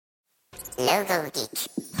Logo Geek.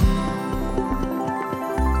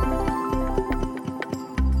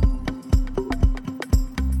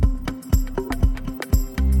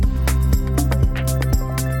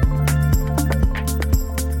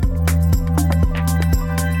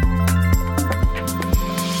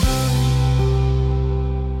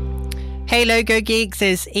 Hey Logo Geeks,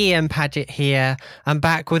 it's Ian Paget here. I'm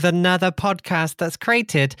back with another podcast that's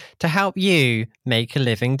created to help you make a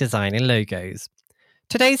living designing logos.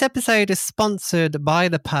 Today's episode is sponsored by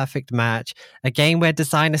The Perfect Match, a game where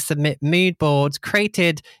designers submit mood boards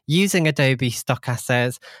created using Adobe stock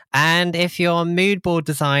assets. And if your mood board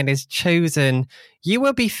design is chosen, you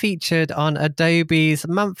will be featured on Adobe's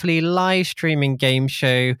monthly live streaming game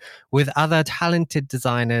show with other talented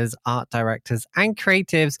designers, art directors, and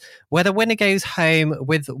creatives, where the winner goes home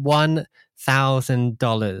with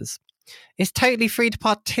 $1,000. It's totally free to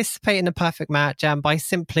participate in The Perfect Match, and by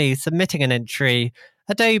simply submitting an entry,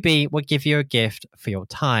 Adobe will give you a gift for your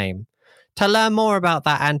time. To learn more about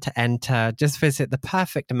that and to enter, just visit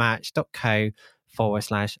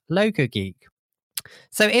theperfectmatch.co/logo geek.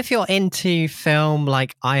 So if you're into film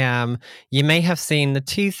like I am, you may have seen the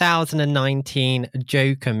 2019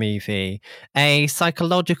 Joker movie, a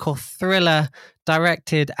psychological thriller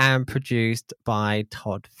directed and produced by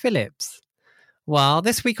Todd Phillips. Well,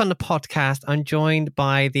 this week on the podcast, I'm joined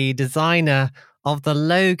by the designer of the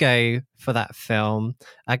logo for that film,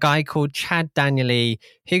 a guy called Chad Danieley,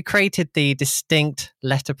 who created the distinct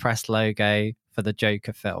letterpress logo for the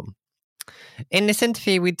Joker film. In this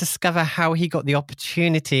interview, we discover how he got the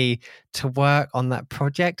opportunity to work on that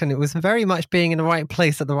project, and it was very much being in the right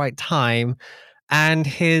place at the right time, and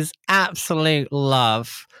his absolute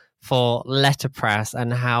love for letterpress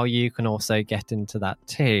and how you can also get into that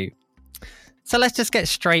too. So let's just get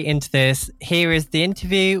straight into this. Here is the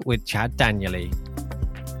interview with Chad Danieley.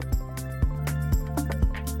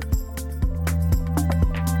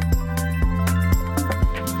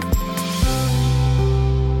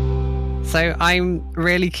 So I'm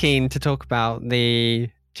really keen to talk about the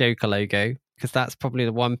Joker logo, because that's probably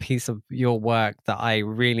the one piece of your work that I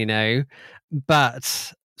really know.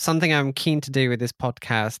 But something I'm keen to do with this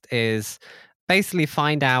podcast is basically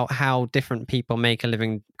find out how different people make a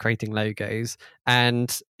living creating logos. And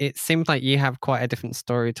it seems like you have quite a different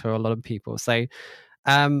story to a lot of people. So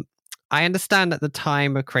I understand at the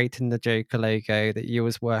time of creating the Joker logo that you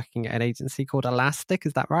was working at an agency called Elastic.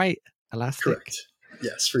 Is that right? Elastic? Correct.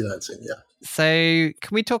 Yes, freelancing, yeah. So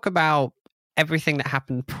can we talk about everything that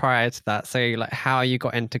happened prior to that? So like how you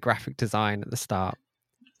got into graphic design at the start?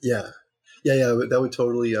 Yeah. That would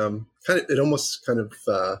totally it almost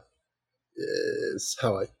is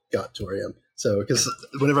how I got to where I am. So because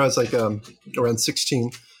whenever I was like around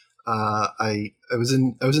 16, I was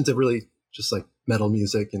into really just like metal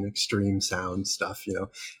music and extreme sound stuff,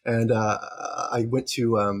 and I went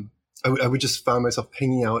to I would just find myself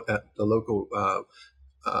hanging out at the local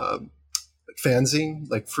fanzine,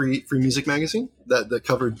 like free music magazine that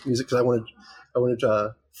covered music, because I wanted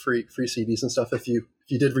free CDs and stuff. If you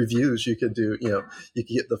did reviews, you could do, you could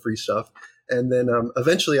get the free stuff. And then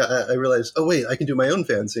eventually I realized, oh wait, I can do my own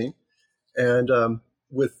fanzine. And I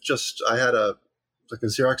had a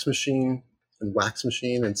Xerox machine and wax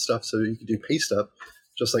machine and stuff, so you could do paste up,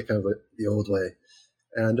 just like kind of like the old way.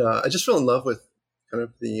 And I just fell in love with kind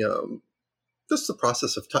of the just the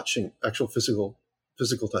process of touching, actual physical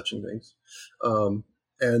touching things, and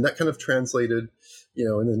that kind of translated,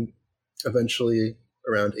 and then eventually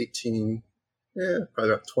around 18,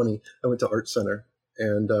 probably about 20, I went to Art Center,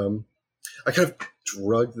 and I kind of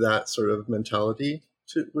drug that sort of mentality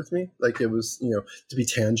with me, like it was, to be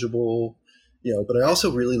tangible, but I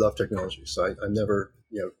also really love technology, so I'm never,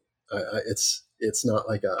 it's not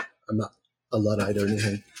like I'm not a Luddite or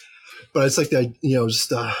anything. But it's like just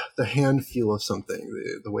the hand feel of something,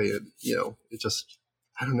 the way it, it just,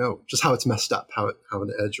 I don't know, just how it's messed up, how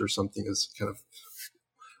an edge or something is kind of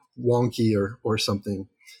wonky or something.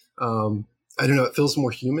 I don't know. It feels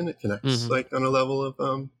more human. It connects like on a level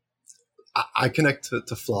of, I connect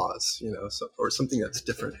to flaws, or something that's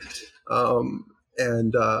different. And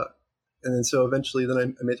then so eventually then I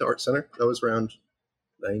made it to Art Center. That was around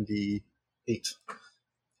 98.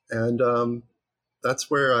 And,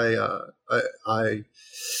 that's where I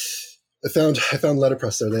found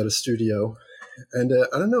Letterpress there. They had a studio, and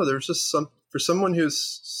I don't know. There's just for someone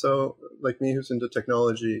who's so like me, who's into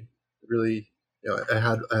technology. Really, I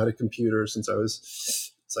had a computer since I was,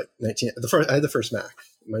 it's like 19. I had the first Mac.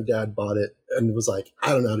 My dad bought it and was like, I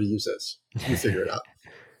don't know how to use this. You figure it out.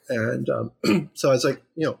 And so I was like,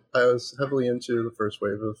 I was heavily into the first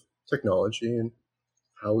wave of technology and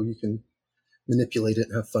how you can manipulate it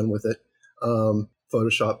and have fun with it.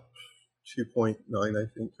 Photoshop 2.9, I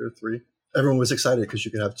think, or 3. Everyone was excited because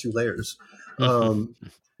you could have 2 layers.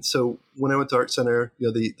 So when I went to Art Center,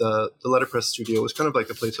 the letterpress studio was kind of like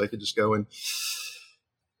a place I could just go and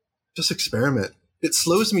just experiment. It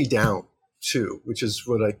slows me down too, which is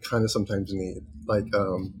what I kind of sometimes need, like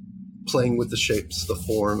playing with the shapes, the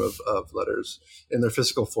form of letters in their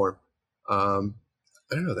physical form.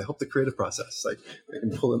 I don't know, they help the creative process. Like I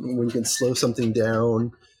can pull it when you can slow something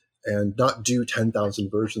down and not do 10,000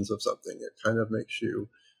 versions of something. It kind of makes you,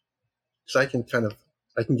 because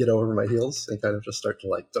I can get over my heels and kind of just start to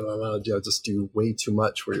like, just do way too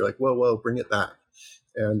much where you're like, whoa, bring it back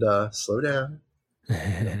and slow down,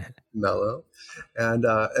 mellow. And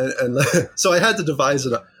so I had to devise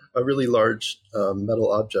a really large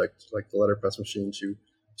metal object like the letterpress machine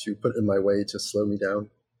to put in my way to slow me down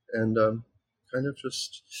and kind of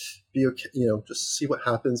just be okay, just see what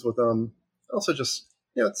happens with also just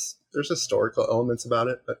there's historical elements about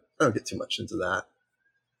it, but I don't get too much into that.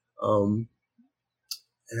 And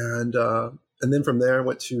then from there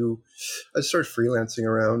I started freelancing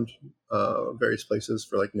around various places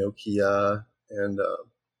for like Nokia and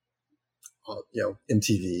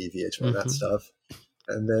MTV, VH1, that stuff,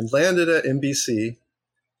 and then landed at NBC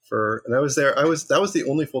and I was there. That was the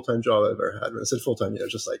only full-time job I've ever had. When I said full-time,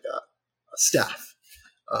 just like staff.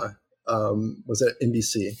 Was at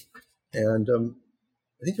NBC, and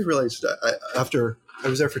I think I realized after I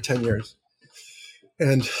was there for 10 years,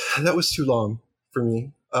 and that was too long for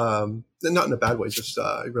me. Not in a bad way, just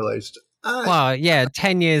I realized. Well, yeah,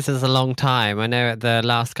 10 years is a long time. I know at the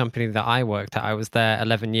last company that I worked at, I was there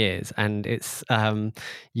 11 years, and it's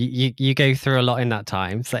you go through a lot in that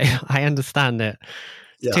time. So I understand it.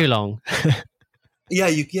 It's too long. Yeah,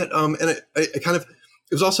 you get and I kind of,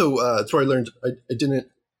 it was also that's where I learned I didn't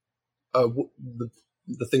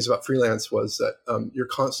the things about freelance was that you're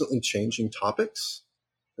constantly changing topics,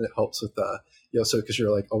 and it helps with so because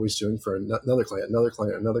you're like always doing for another client.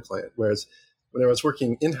 Whereas when I was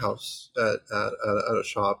working in-house at a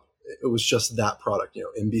shop, it was just that product,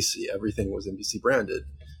 NBC, everything was NBC branded.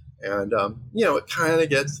 And, it kind of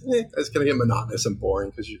gets, it's going to get monotonous and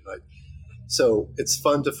boring because you're like, so it's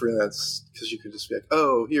fun to freelance because you could just be like,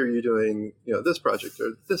 oh, here you're doing, this project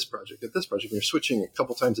or this project or this project. And you're switching a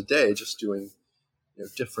couple times a day, just doing,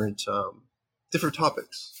 different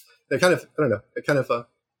topics. And it kind of, I don't know, it kind of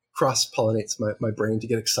cross-pollinates my brain to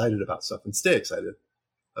get excited about stuff and stay excited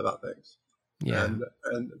about things. Yeah.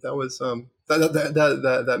 And that was,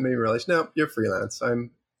 that made me realize, no, you're freelance. I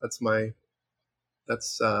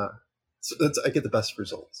get the best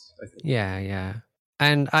results, I think. Yeah.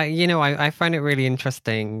 And I find it really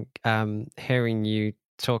interesting hearing you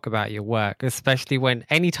talk about your work, especially when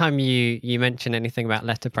anytime you mention anything about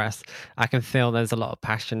letterpress, I can feel there's a lot of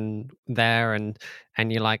passion there, and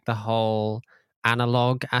you like the whole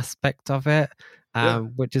analog aspect of it,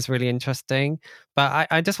 which is really interesting. But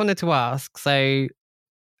I just wanted to ask, so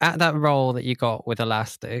at that role that you got with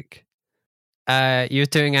Elastic, you were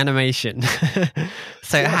doing animation.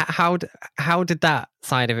 So how did that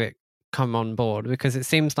side of it come on board? Because it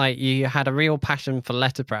seems like you had a real passion for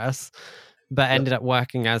letterpress, but ended up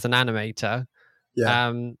working as an animator.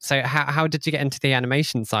 So how did you get into the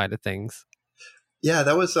animation side of things? Yeah,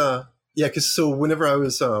 that was because so whenever I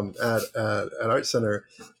was at Art Center,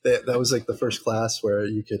 that was like the first class where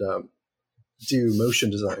you could do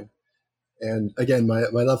motion design. And again, my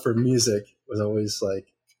love for music was always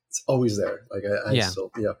like, it's always there. Like I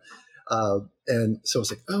still, and so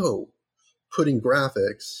it's like, putting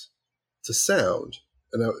graphics to sound,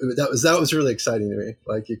 and that was really exciting to me.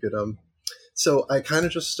 Like you could, so I kind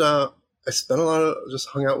of just, I just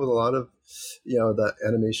hung out with a lot of, the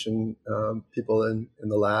animation people in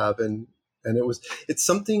the lab, and it's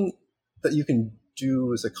something that you can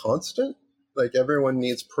do as a constant. Like everyone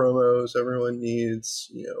needs promos, everyone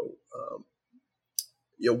needs,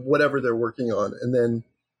 whatever they're working on, and then,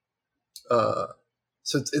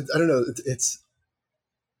 so I don't know,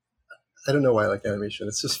 I don't know why I like animation.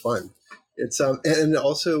 It's just fun. It's and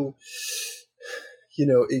also,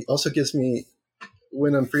 it also gives me,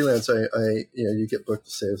 when I'm freelance, I you get booked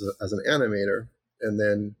to say as an animator, and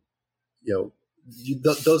then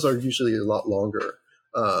those are usually a lot longer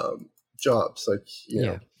jobs, like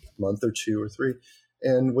month or 2 or 3,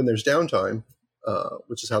 and when there's downtime,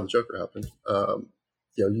 which is how the Joker happened.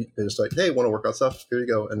 They're just like, hey, want to work on stuff? Here you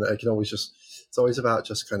go. And I can always it's always about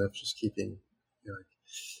just kind of just keeping,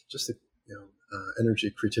 just the, energy,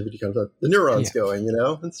 creativity, kind of the neurons going,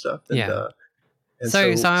 and stuff. And,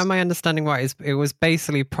 so am I understanding right? It was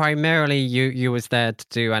basically primarily you was there to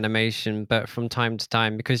do animation, but from time to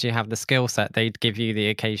time, because you have the skill set, they'd give you the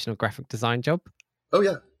occasional graphic design job? Oh,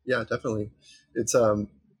 yeah. Yeah, definitely. It's,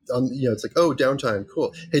 it's like, oh, downtime,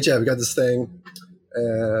 cool. Hey, Jay, we got this thing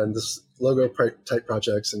and this logo type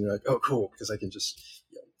projects, and you're like, oh, cool, because I can just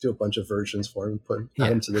do a bunch of versions for him and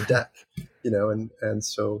add them to the deck, and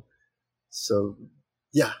so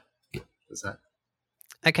yeah, is that.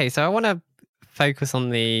 Okay, so I want to focus on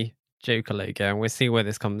the Joker logo, and we'll see where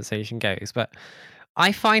this conversation goes. But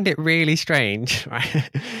I find it really strange, right?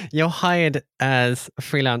 You're hired as a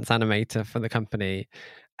freelance animator for the company,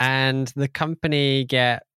 and the company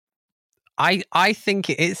get. I think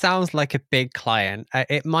it sounds like a big client.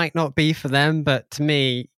 It might not be for them, but to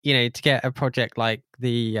me, to get a project like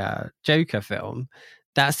the Joker film,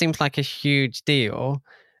 that seems like a huge deal.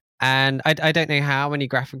 And I don't know how many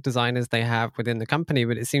graphic designers they have within the company,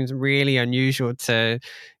 but it seems really unusual to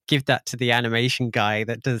give that to the animation guy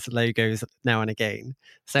that does logos now and again.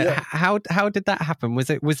 So Yeah. how did that happen? Was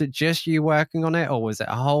it just you working on it, or was it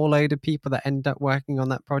a whole load of people that ended up working on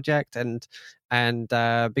that project? And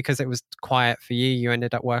because it was quiet for you, you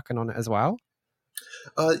ended up working on it as well?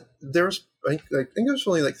 There's I think there was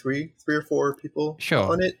only like three or four people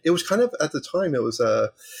on it. It was kind of, at the time, it was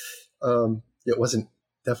it wasn't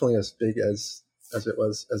definitely as big as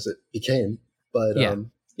it became, but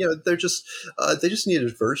they're just they just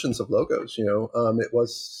needed versions of logos. It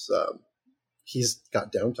was he's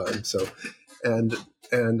got downtime, so and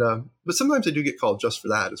but sometimes I do get called just for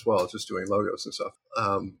that as well, just doing logos and stuff.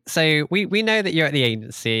 So we know that you're at the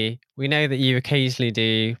agency. We know that you occasionally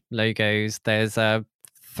do logos. There's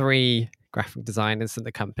 3 graphic designers at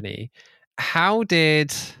the company. How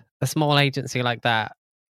did a small agency like that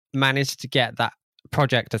manage to get that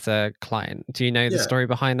project as a client? Do you know the story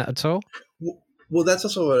behind that at all? Well, that's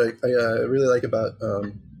also what I really like about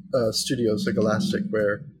studios like Elastic,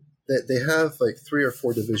 where they have like 3 or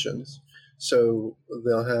 4 divisions. So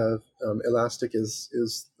they'll have Elastic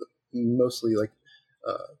is mostly like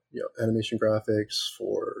animation graphics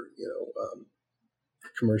for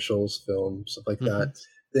commercials, films, stuff like that.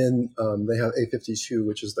 Then they have A52,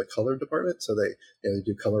 which is the color department. So they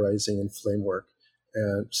do colorizing and flame work,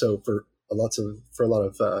 and so for a lot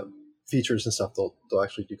of features and stuff, they'll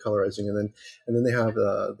actually do colorizing, and then they have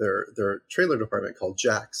their trailer department called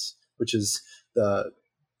Jax, which is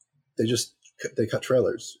they cut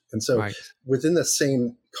trailers. And so within the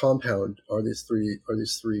same compound are these three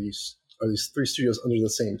studios under the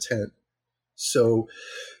same tent. So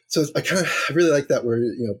I really like that, where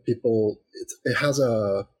people, it has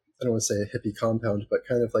a, I don't want to say a hippie compound, but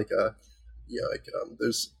kind of like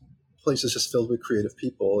there's places just filled with creative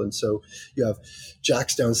people. And so you have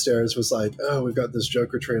Jax downstairs was like, oh, we've got this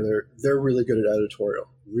Joker trailer. They're really good at editorial,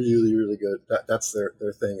 really, really good. That's their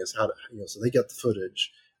thing, is how to, so they get the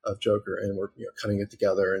footage of Joker, and we're cutting it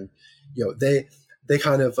together. And they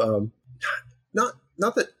kind of not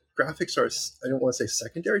that graphics are, I don't want to say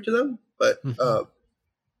secondary to them, but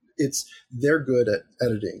they're good at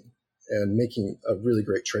editing and making a really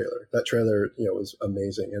great trailer. That trailer was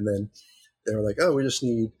amazing. And then they were like, oh, we just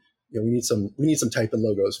need we need some type and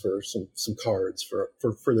logos for some cards for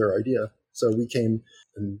their idea. So we came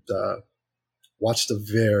and watched a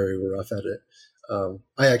very rough edit.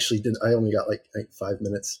 I only got like 5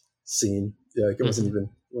 minutes scene. It wasn't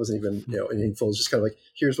even anything full. It's just kind of like,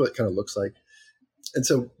 here's what it kind of looks like. And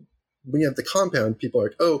so when you have the compound, people are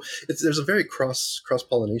like, oh, there's a very cross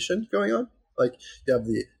pollination going on. Like, you have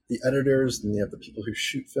the editors, and you have the people who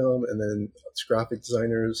shoot film, and then it's graphic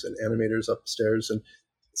designers and animators upstairs, and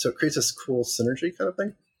so it creates this cool synergy kind of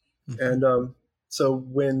thing. And so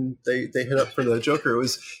when they hit up for the Joker, it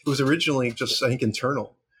was originally just, I think,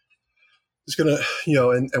 internal. It's gonna,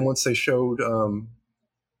 and once they showed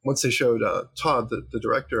Todd, the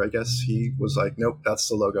director, I guess he was like, nope, that's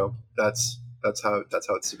the logo. That's how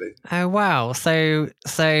it's to be. Oh wow! So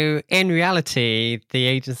in reality, the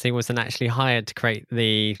agency wasn't actually hired to create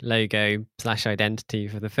the logo / identity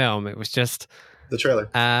for the film. It was just the trailer,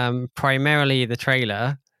 primarily the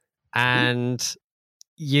trailer, and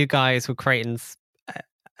you guys were creating.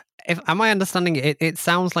 Am I understanding it? It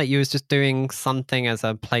sounds like you was just doing something as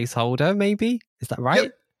a placeholder. Maybe, is that right?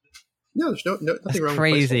 Yep. No, there's nothing that's wrong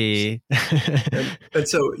crazy. with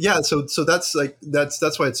placeholders. and so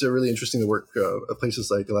that's why it's really interesting to work at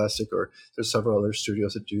places like Elastic, or there's several other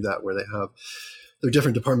studios that do that, where they have their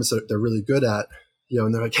different departments that they're really good at,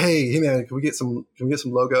 and they're like, hey man, can we get some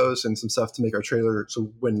logos and some stuff to make our trailer,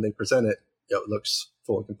 so when they present it, it looks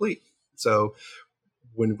full and complete. So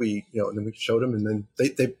when we and then we showed them, and then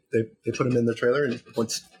they put them in the trailer, and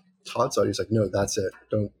once Todd saw it, he's like, no, that's it,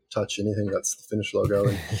 don't touch anything, that's the finished logo.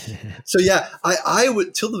 And so I would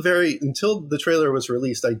until the trailer was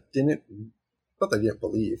released, I didn't not that I didn't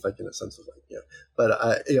believe, like in a sense of like,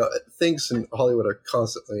 but things in Hollywood are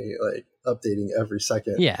constantly like updating every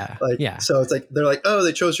second. Yeah. Like, Yeah. so it's like, they're like, oh,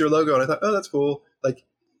 they chose your logo. And I thought, oh, that's cool. Like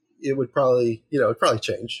it would probably, it'd probably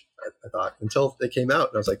change. I thought until it came out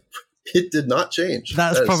and I was like, it did not change.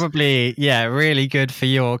 That's probably really good for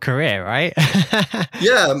your career, right?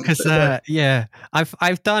 Yeah, because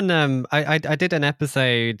I've done I did an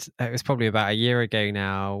episode. It was probably about a year ago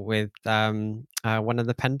now with one of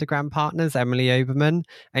the Pentagram partners, Emily Oberman,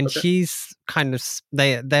 and okay. she's kind of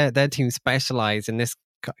their team specialize in this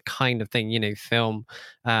kind of thing, film,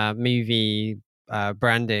 movie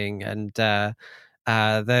branding, and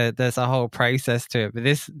there's a whole process to it. But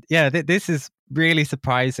this is really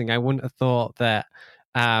surprising. I wouldn't have thought that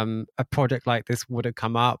a project like this would have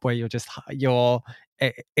come up where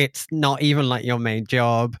it's not even like your main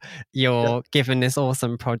job. You're given this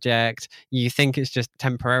awesome project. You think it's just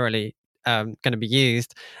temporarily going to be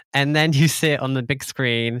used, and then you see it on the big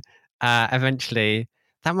screen eventually.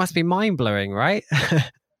 That must be mind-blowing, right?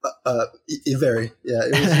 Very. Yeah,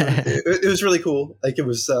 it was really cool. Like it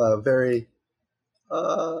was very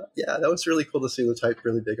that was really cool to see the type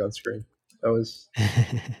really big on screen. That was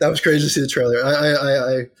crazy to see the trailer.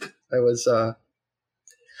 I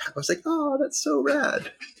was like, oh, that's so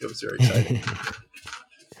rad. It was very exciting.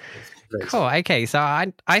 Cool. Okay, so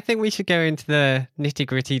I think we should go into the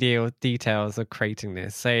nitty-gritty details of creating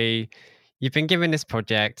this. So you've been given this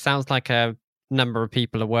project. Sounds like a number of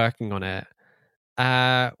people are working on it.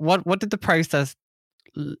 What did the process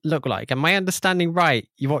look like? Am my understanding right?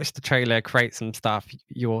 You watched the trailer, create some stuff,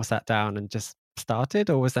 you all sat down and just started,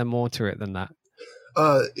 or was there more to it than that?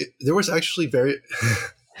 There was actually there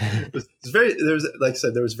was, like I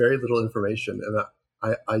said, there was very little information, and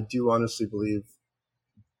I do honestly believe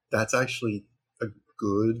that's actually a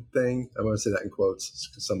good thing. I want to say that in quotes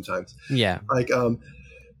sometimes. Yeah. Like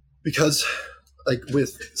because like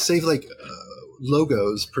with say like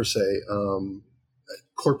logos per se,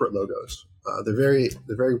 corporate logos. They're very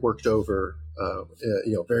worked over,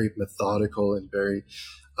 very methodical and very.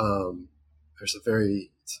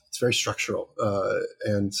 It's very structural,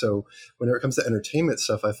 and so whenever it comes to entertainment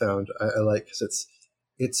stuff, I found I like because it's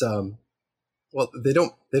they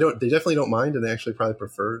definitely don't mind, and they actually probably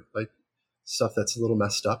prefer like stuff that's a little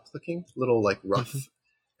messed up looking, a little like rough,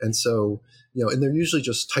 and so and they're usually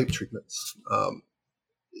just type treatments.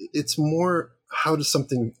 It's more how does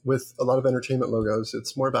something with a lot of entertainment logos.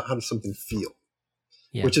 It's more about how does something feel,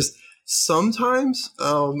 which is sometimes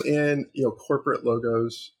in corporate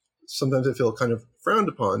logos. Sometimes I feel kind of frowned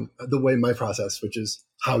upon the way my process, which is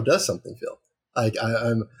how does something feel? Like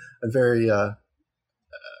I'm very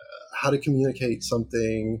how to communicate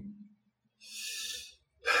something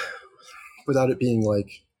without it being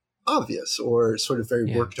like obvious or sort of very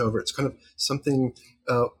worked over. It's kind of something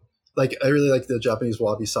like I really like the Japanese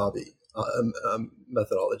wabi-sabi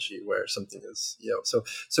methodology where something is so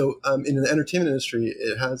in the entertainment industry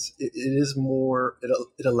it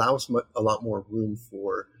allows a lot more room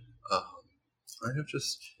for kind of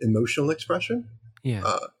just emotional expression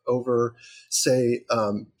over say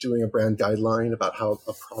doing a brand guideline about how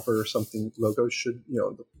a proper something logo should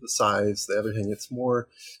the size, the everything. It's more,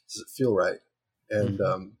 does it feel right? And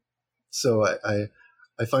so I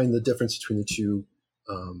find the difference between the two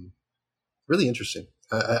really interesting.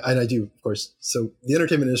 I do, of course. So the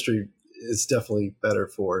entertainment industry is definitely better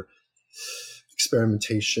for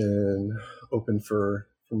experimentation, open for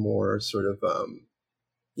more sort of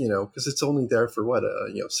because it's only there for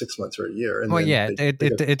 6 months or a year. And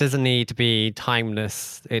it doesn't need to be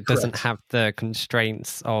timeless. It doesn't Correct. have the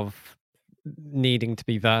constraints of needing to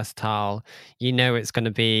be versatile. It's going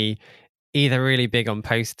to be either really big on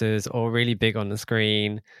posters or really big on the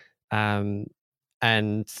screen. And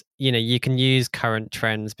you can use current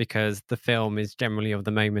trends because the film is generally of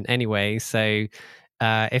the moment anyway. So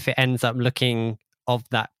if it ends up looking of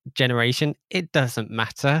that generation, it doesn't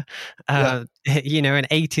matter. An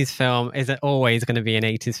 80s film is always going to be an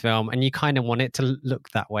 80s film, and you kind of want it to look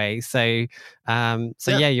that way. So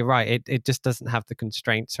you're right. It just doesn't have the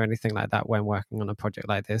constraints or anything like that when working on a project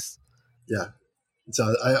like this. Yeah.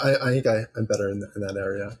 So I think I'm better in that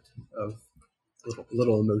area of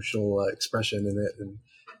little emotional expression in it, and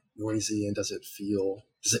noisy, and does it feel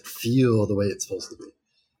the way it's supposed to be?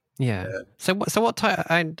 Yeah. So what type?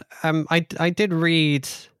 I did read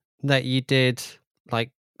that you did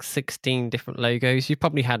like 16 different logos. You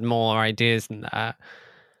probably had more ideas than that.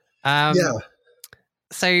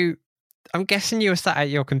 So I'm guessing you were sat at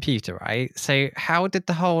your computer, right? So how did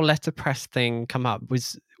the whole letterpress thing come up?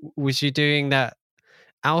 Was you doing that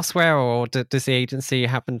elsewhere, or does the agency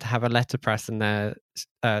happen to have a letterpress in their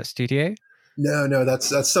studio? No,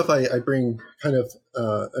 that's stuff I bring kind of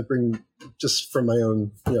I bring just from my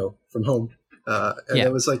own, from home, and Yeah.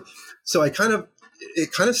 it was like, so it kind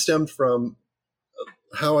of stemmed from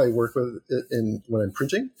how I work with it in when I'm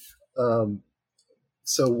printing. Um,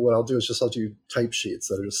 so what I'll do is I'll do type sheets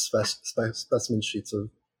that are just specimen sheets of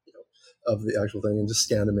of the actual thing, and just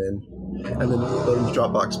scan them in, and then load them to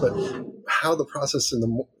Dropbox. But how the process in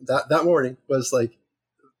that morning was like,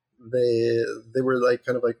 they were like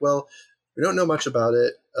kind of like, well, we don't know much about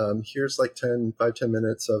it. Here's like 5-10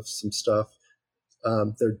 minutes of some stuff.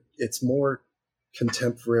 It's more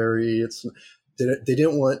contemporary. They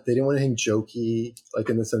didn't want anything jokey, like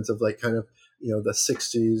in the sense of like kind of the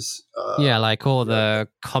 '60s. Yeah, like all You know, the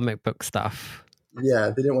comic book stuff. yeah,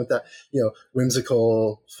 they didn't want that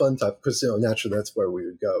whimsical fun type, because naturally that's where we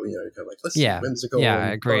would go. Kind of like, let's do Yeah. whimsical Yeah, I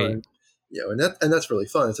and agree. fun. And that's really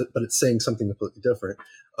fun. But it's saying something completely different.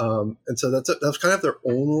 And so that was kind of their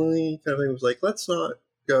only kind of thing. It was like, let's not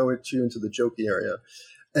go into the jokey area,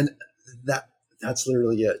 and that's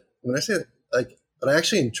literally it. When I say like, but I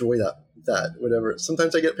actually enjoy that whatever.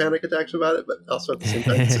 Sometimes I get panic attacks about it, but also at the same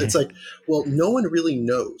time, it's like, well, no one really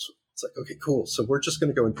knows. It's like, okay, cool. So we're just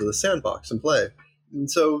going to go into the sandbox and play. And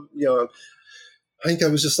so, I think I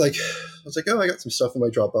was like, oh, I got some stuff in my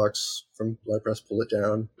Dropbox from Letterpress, pull it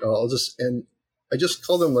down. I just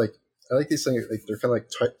call them like, I like these things, like they're kind of like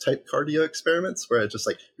type cardio experiments, where I just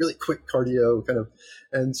like really quick cardio kind of.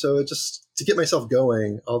 And so to get myself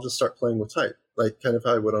going, I'll just start playing with type, like kind of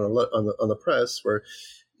how I would on the press, where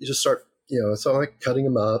you just start, so I'm like cutting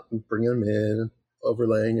them up and bringing them in,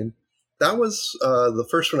 overlaying. And that was the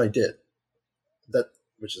first one I did that,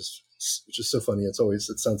 which is so funny. It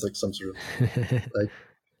sounds like some sort of like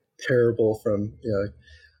terrible from,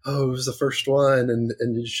 oh, it was the first one, and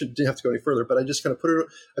you didn't have to go any further. But I just kind of put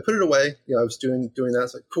it away. I was doing that.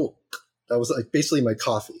 It's like, cool. That was like basically my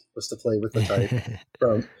coffee, was to play with the type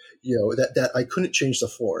from, that I couldn't change the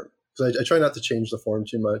form, because I try not to change the form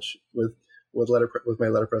too much with my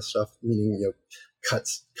letterpress stuff, meaning, cut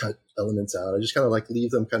elements out. I just kind of like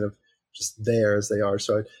leave them kind of just there as they are.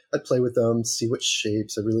 So I'd play with them, see what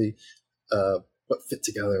shapes I really, what fit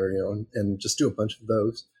together, and just do a bunch of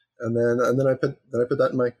those. And then I put that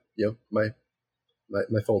in my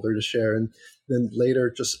my folder to share. And then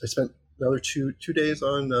later, I spent another two days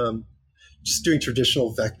on just doing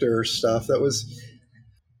traditional vector stuff. That was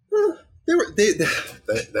they weren't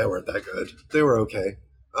that good. They were okay.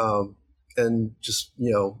 And just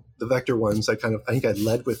the vector ones, I think I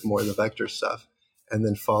led with more of the vector stuff, and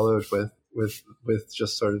then followed with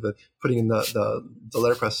just sort of the putting in the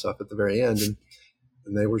letterpress stuff at the very end.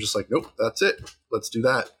 And they were just like, nope, that's it. Let's do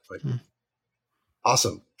that. Like,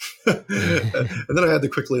 awesome. And then I had to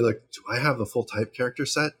quickly like, do I have the full type character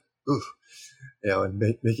set? Ooh,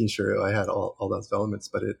 and making sure I had all those elements.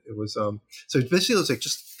 But it was so basically it was like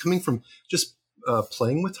just coming from just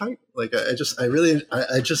playing with type. Like I just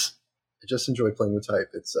enjoy playing with type.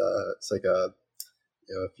 It's like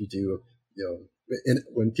if you do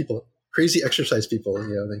when people, crazy exercise people,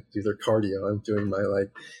 they do their cardio. I'm doing my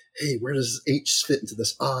like, hey, where does H fit into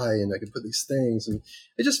this I? And I can put these things, and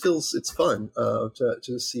it just feels it's fun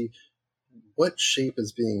to see what shape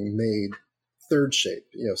is being made, third shape,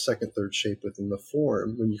 second, third shape within the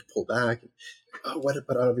form when you pull back. Oh, what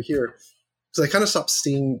about over here? Because I kind of stopped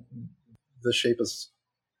seeing the shape as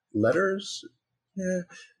letters,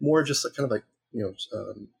 more just kind of like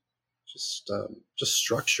just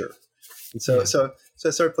structure. And so I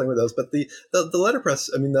started playing with those. But the letterpress,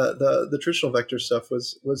 I mean the traditional vector stuff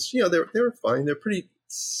was they were fine. They're pretty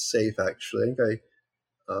safe, actually. I think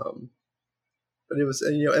but it was,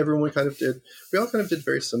 and everyone kind of did. We all kind of did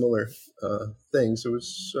very similar things. It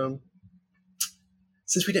was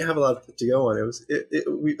since we didn't have a lot to go on. It was I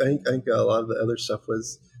think a lot of the other stuff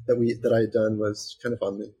was that I had done was kind of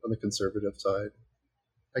on the conservative side.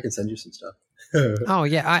 I can send you some stuff. Oh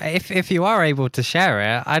yeah, if you are able to share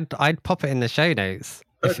it, I'd pop it in the show notes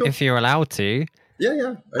Cool. if you're allowed to.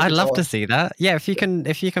 Yeah. I'd love to see that. Yeah, if you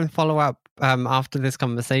can follow up after this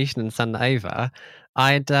conversation and send it over,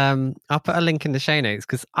 I'll put a link in the show notes,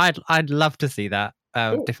 because I'd love to see that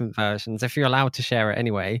Cool. different versions, if you're allowed to share it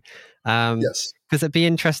anyway. Yes, because it'd be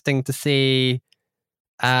interesting to see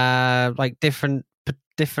like different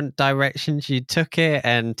directions you took it,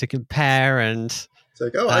 and to compare. And it's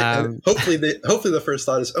like, and hopefully the first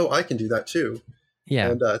thought is, I can do that too. Yeah.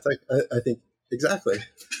 And it's like, I think exactly,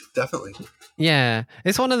 definitely. Yeah,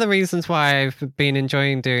 it's one of the reasons why I've been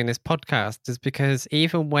enjoying doing this podcast, is because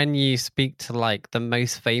even when you speak to like the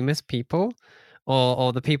most famous people,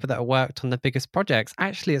 or the people that have worked on the biggest projects,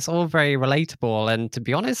 actually it's all very relatable. And to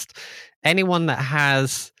be honest, anyone that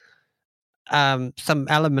has some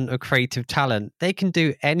element of creative talent, they can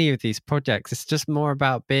do any of these projects. It's just more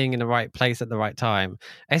about being in the right place at the right time,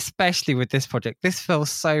 especially with this project. This feels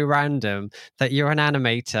so random that you're an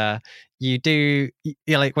animator. You do,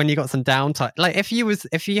 like when you got some downtime, like if you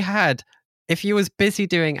was busy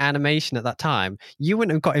doing animation at that time, you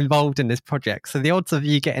wouldn't have got involved in this project. So the odds of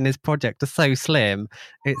you getting this project are so slim.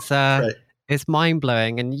 It's Right. it's mind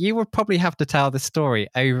blowing, and you would probably have to tell the story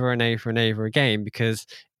over and over and over again, because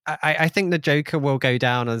I think the Joker will go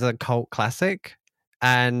down as a cult classic,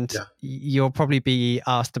 and Yeah. you'll probably be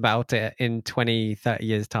asked about it in 20, 30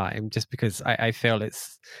 years time, just because I feel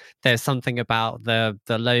there's something about the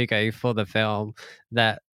logo for the film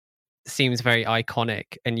that seems very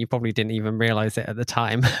iconic, and you probably didn't even realize it at the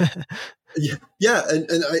time. Yeah,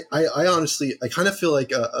 and I honestly, I kind of feel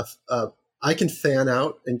like I can fan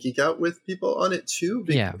out and geek out with people on it too,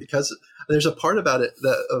 Yeah. because there's a part about it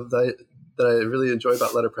that I really enjoy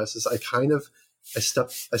about letterpress is I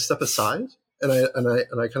step aside, and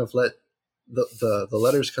I kind of let the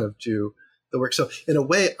letters kind of do the work. So in a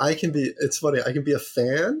way, it's funny, I can be a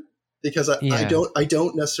fan because I Yeah. I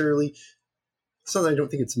don't necessarily. It's not that I don't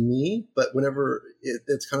think it's me, but whenever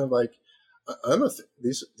it's kind of like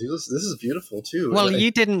this is beautiful too. Well, And you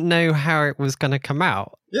didn't know how it was going to come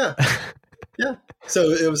out. yeah, yeah. So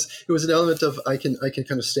it was an element of I can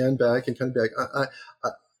kind of stand back and kind of be like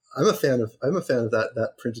I'm a fan of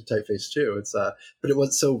that printed typeface too. It's but it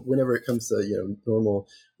was so whenever it comes to normal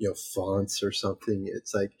fonts or something,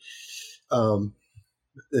 it's like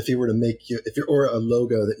if you were to make or a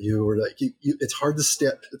logo that you were like it's hard to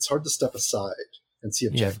step aside and see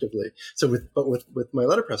objectively. Yeah. So with my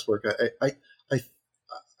letterpress work,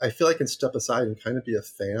 I feel I can step aside and kind of be a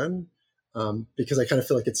fan because I kind of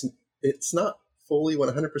feel like it's not fully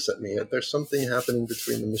 100% me. There's something happening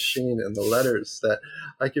between the machine and the letters that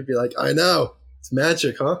I could be like, I know it's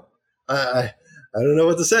magic, huh? I don't know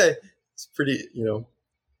what to say. It's pretty,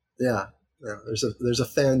 yeah. There's a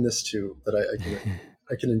fanness too that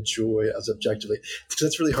I can enjoy as objectively, because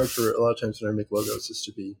that's really hard for a lot of times when I make logos is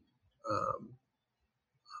to be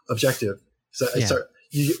objective. Because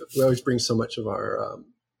we always bring so much of our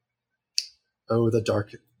the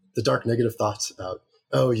dark negative thoughts about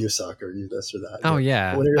you suck or you this or that. Oh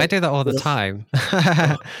yeah, I do that all the time.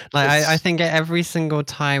 I think every single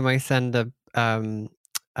time I send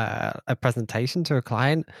a presentation to a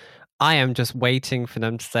client, I am just waiting for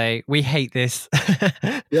them to say, we hate this.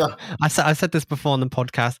 Yeah. I said this before on the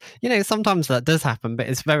podcast. Sometimes that does happen, but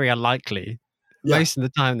it's very unlikely. Yeah. Most of the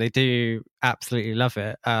time they do absolutely love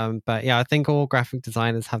it. But yeah, I think all graphic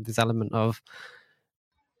designers have this element of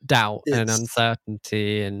doubt and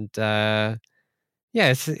uncertainty, and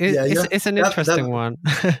it's an interesting one.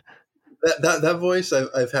 that voice,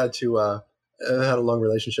 I've had to I've had a long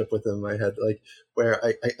relationship with him. I had where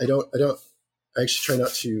I actually try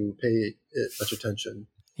not to pay it much attention.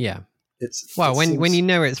 Yeah. When you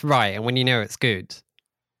know it's right and when you know it's good,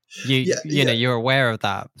 you're aware of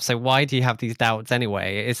that. So why do you have these doubts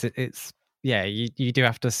anyway? You do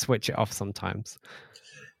have to switch it off sometimes.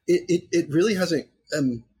 It really hasn't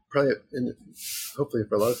probably, and hopefully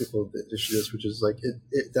for a lot of people the issue is, which is like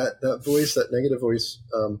that voice, that negative voice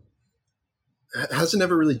hasn't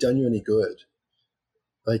ever really done you any good.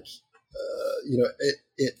 Like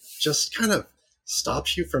it just kind of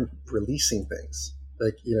stops you from releasing things.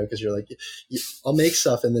 Because you're like, I'll make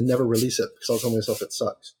stuff and then never release it because I'll tell myself it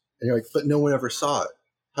sucks. And you're like, but no one ever saw it.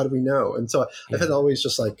 How do we know? And so I've had to always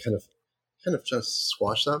just like kind of just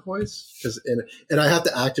squash that voice and I have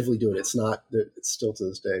to actively do it. It's not. It's still to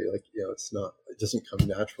this day it's not. It doesn't come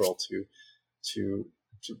natural to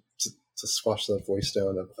squash that voice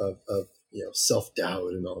down of self-doubt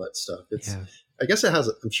and all that stuff. I guess it has.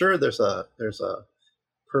 I'm sure there's a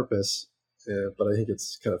purpose, but I think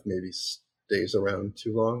it's kind of maybe stays around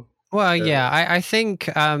too long. Well, I think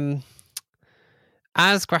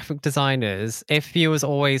as graphic designers, if you was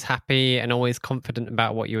always happy and always confident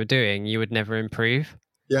about what you were doing, you would never improve.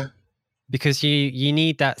 Yeah. Because you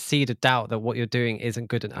need that seed of doubt that what you're doing isn't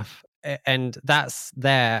good enough. And that's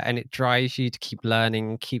there, and it drives you to keep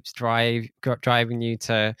learning, keeps driving you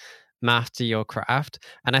to master your craft.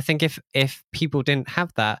 And I think if people didn't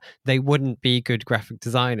have that, they wouldn't be good graphic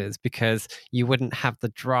designers, because you wouldn't have the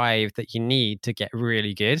drive that you need to get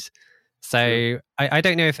really good. So I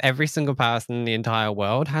don't know if every single person in the entire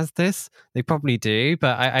world has this. They probably do,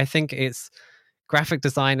 but I think it's graphic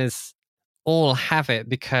designers all have it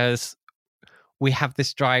because we have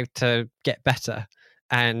this drive to get better.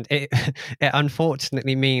 And it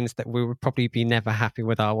unfortunately means that we would probably be never happy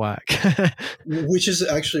with our work. Which is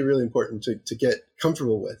actually really important to get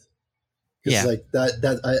comfortable with. Because like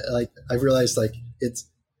that I realized I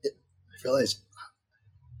realized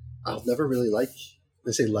I'll never really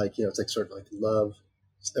they say it's like sort of like love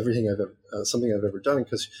everything I've ever, something I've ever done,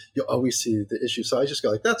 because you always see the issue. So I just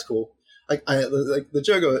go like, that's cool. I like the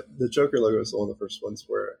Joker logo is one of the first ones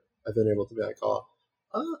where I've been able to be like, oh,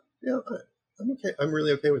 yeah, I'm okay. I'm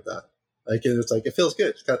really okay with that. Like, and it's like, it feels good.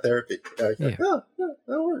 It's got therapy. Like, yeah, that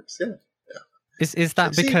works. Yeah. Is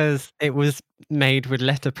that because it was made with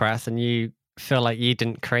letterpress and you feel like you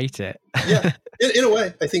didn't create it? Yeah, in a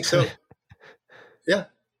way, I think so. Yeah.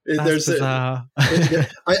 That's bizarre.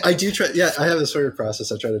 I do try. Yeah, I have this sort of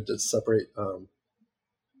process. I try to just separate. I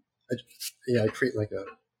create like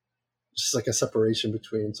a separation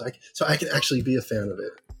between, so I can actually be a fan of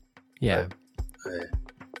it. Yeah.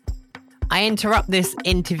 I interrupt this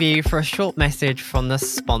interview for a short message from the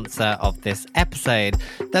sponsor of this episode,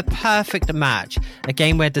 The Perfect Match, a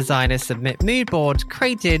game where designers submit mood boards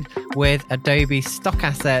created with Adobe stock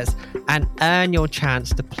assets and earn your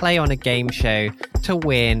chance to play on a game show to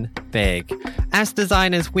win big. As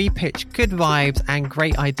designers, we pitch good vibes and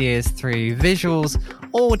great ideas through visuals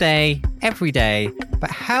all day, every day.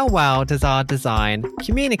 But how well does our design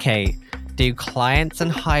communicate? Do clients and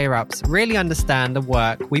higher-ups really understand the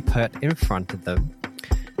work we put in front of them?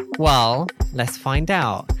 Well, let's find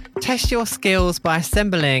out. Test your skills by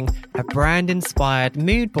assembling a brand-inspired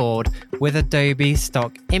mood board with Adobe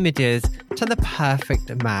stock images to the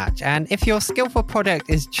perfect match. And if your skillful product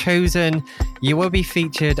is chosen, you will be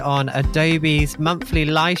featured on Adobe's monthly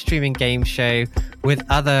live streaming game show with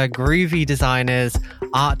other groovy designers,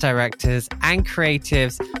 art directors, and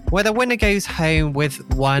creatives, where the winner goes home with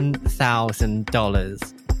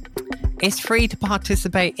 $1,000. It's free to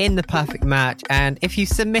participate in the perfect match, and if you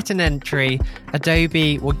submit an entry,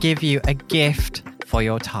 Adobe will give you a gift for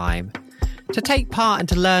your time. To take part and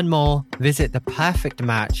to learn more, visit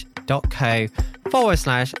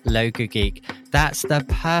theperfectmatch.co/logo geek. That's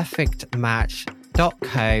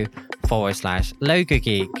theperfectmatch.co/logo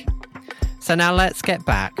geek. So now let's get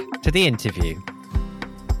back to the interview.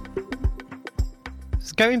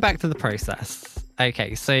 So going back to the process.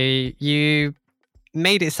 Okay, so you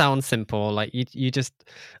made it sound simple. Like you just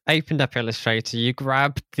opened up Illustrator, you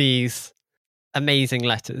grabbed these amazing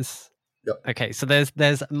letters. Yep. Okay, so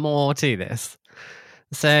there's more to this.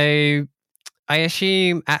 So I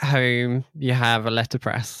assume at home you have a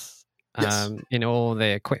letterpress, Yes. in all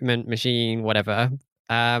the equipment, machine, whatever.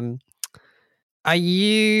 Are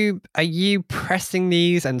you pressing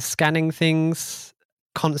these and scanning things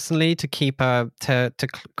constantly to keep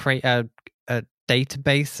create a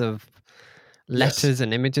database of letters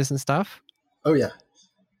and images and stuff? Oh yeah.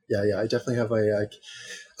 I definitely have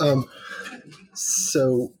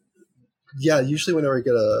so yeah, usually whenever I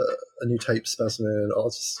get a new type specimen, I'll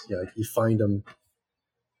just you find them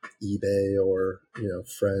eBay or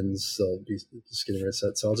friends, they'll be just getting a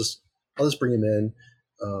set, so I'll just bring them in.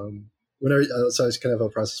 Whenever so I just kind of have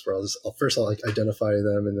a process where I'll like identify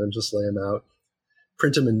them and then just lay them out,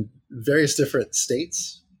 print them in various different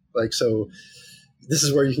states. Like, so this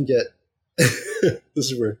is where you can get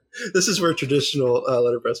this is where traditional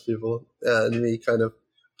letterpress people and me kind of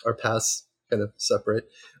our paths kind of separate.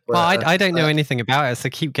 Well, I don't know anything about it, so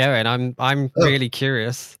keep going. I'm really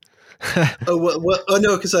curious. What? Oh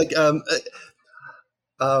no, because like I'm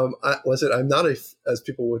not as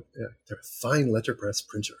people would. They're a fine letterpress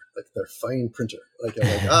printer. Like they're fine printer. Like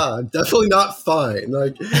I'm definitely not fine.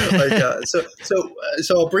 So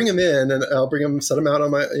I'll bring them in and I'll set them out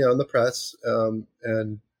on my on the press and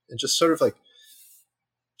just sort of like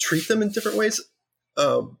treat them in different ways,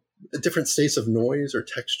 different states of noise or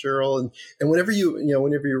textural, and whenever you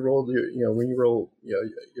roll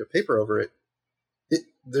your paper over it, it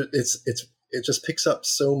just picks up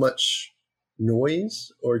so much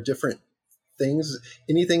noise or different things,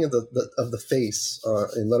 anything of the face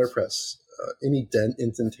in letterpress, any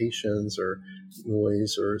indentations or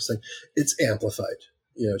noise or something, it's amplified.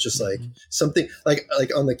 Just like something like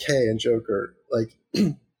on the K in Joker, like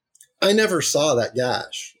I never saw that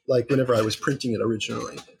gash. Like whenever I was printing it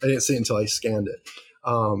originally, I didn't see it until I scanned it.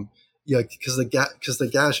 Because the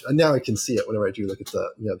gash, now I can see it whenever I do look at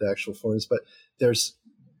the actual forms. But there's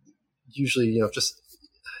usually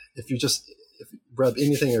if you rub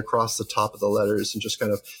anything across the top of the letters and just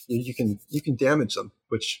kind of you can damage them,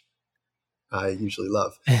 which I usually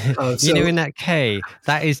love. In that K,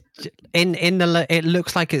 that is in the. It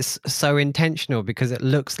looks like it's so intentional because it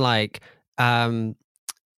looks like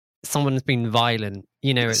someone's been violent.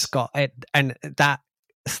 Yes. It's got it, and that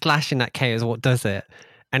slash in that K is what does it,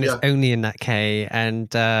 and it's only in that K,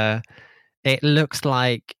 and it looks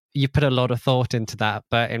like you put a lot of thought into that,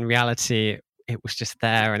 but in reality, it was just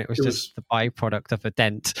there and it was It just was the byproduct of a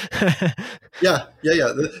dent. yeah.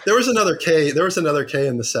 There was another K. There was another K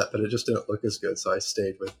in the set, but it just didn't look as good. So I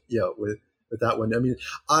stayed with with that one. I mean,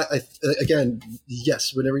 I again,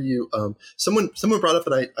 yes. Whenever you someone brought up,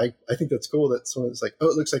 and I think that's cool that someone's like, oh,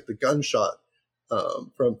 it looks like the gunshot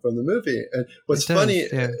from the movie. And what's funny,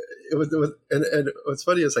 yeah. and what's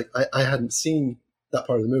funny is like I hadn't seen that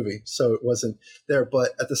part of the movie, so it wasn't there.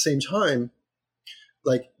 But at the same time,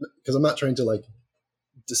 like, because I'm not trying to like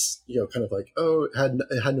just kind of like, oh,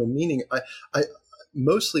 it had no meaning. I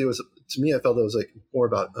mostly, it was, to me, I felt it was like more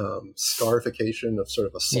about scarification of sort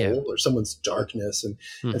of a soul or someone's darkness, and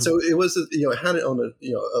so it was, it had an element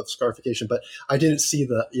of scarification, but I didn't see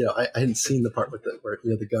the I hadn't seen the part with it where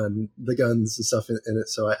the guns and stuff in it,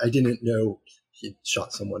 so I didn't know he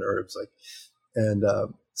shot someone, or it was like, and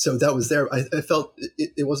so that was there. I felt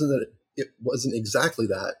it wasn't that it wasn't exactly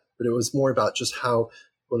that, but it was more about just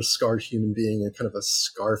what a scarred human being and kind of a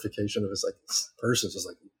scarification of his like person, just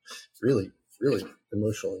like really, really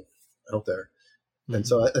emotionally out there. And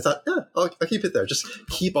so I thought, yeah, I'll keep it there. Just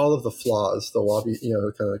keep all of the flaws, the wabi, kind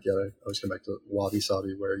of like, I always come back to wabi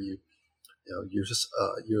sabi, where you just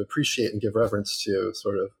you appreciate and give reverence to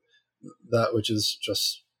sort of that which is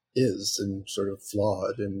just is and sort of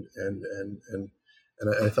flawed, and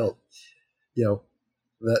I felt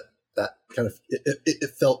that kind of it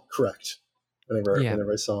felt correct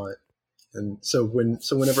whenever I saw it. And so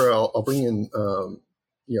whenever I'll bring in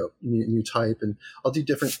new type, and I'll do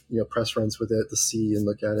different press runs with it to see and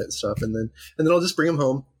look at it and stuff, and then I'll just bring them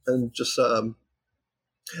home and just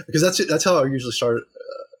because that's how I usually start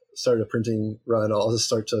a printing run. I'll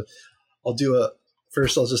just I'll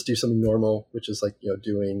just do something normal, which is like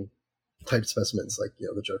doing typed specimens, like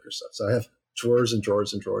the Joker stuff. So I have drawers and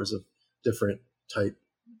drawers and drawers of different type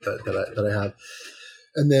that I have,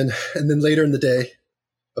 and then later in the day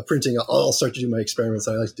of printing, I'll start to do my experiments.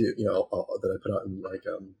 I like to do, that I put out in like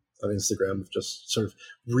on Instagram, of just sort of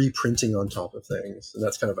reprinting on top of things, and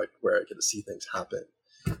that's kind of like where I get to see things happen.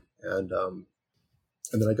 And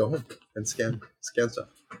then I go home and scan stuff.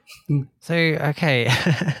 So okay,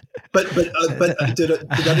 but did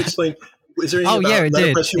that explain? Is there anything about it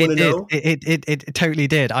letterpress did. you want to know? It totally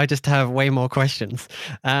did. I just have way more questions.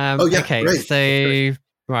 Okay, great. so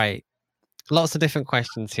right, lots of different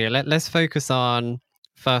questions here. Let's focus on,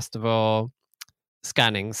 first of all,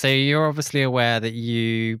 scanning. So you're obviously aware that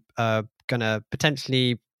you are gonna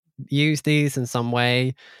potentially use these in some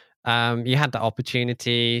way. You had the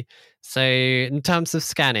opportunity. So in terms of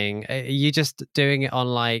scanning, are you just doing it on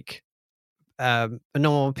like a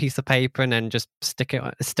normal piece of paper and then just sticking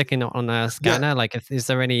it on a scanner? Yeah. Like, is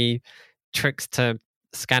there any tricks to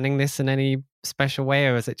scanning this in any special way,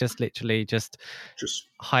 or is it just literally just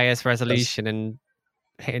highest resolution and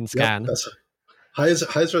hitting scan? Yep, that's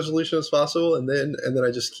highest resolution as possible, and then I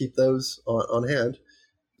just keep those on hand.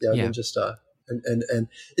 And then just and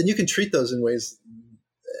you can treat those in ways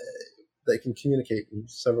they can communicate in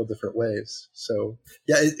several different ways. So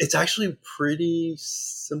it's actually a pretty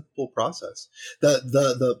simple process.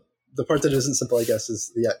 The part that isn't simple, I guess,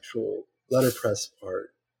 is the actual letterpress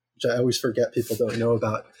part, which I always forget people don't know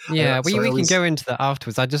about. Yeah, we can go into that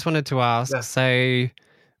afterwards. I just wanted to ask, so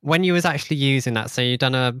when you was actually using that, so you've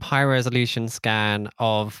done a high resolution scan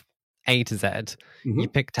of A to Z, you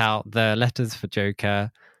picked out the letters for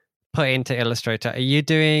Joker, put it into Illustrator. Are you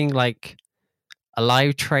doing like a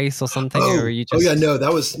live trace or something, or are you just?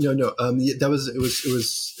 That was it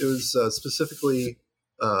was specifically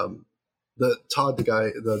the Todd,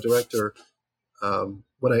 the director.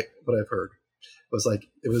 What I've heard was like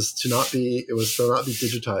it was to not be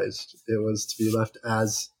digitized. It was to be left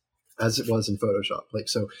as it was in Photoshop. Like,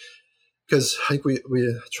 so, because I think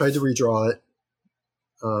we tried to redraw it,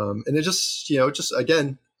 and it just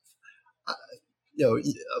again, a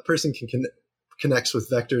person can connects with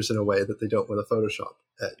vectors in a way that they don't with a Photoshop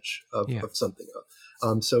edge of something.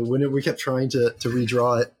 So when we kept trying to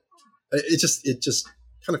redraw it, it just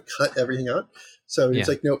kind of cut everything out. So it's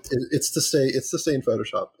like, no, it's to stay in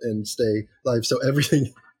Photoshop and stay live. So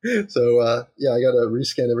everything. So I got to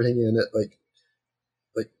rescan everything in at like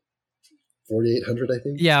 4800, I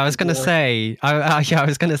think. Yeah, I was gonna say. I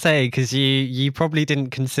was gonna say, because you probably didn't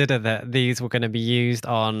consider that these were going to be used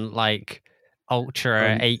on like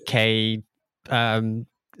ultra 8K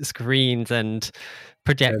screens and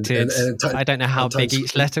projected. And I don't know how big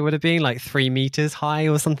each letter would have been, like 3 meters high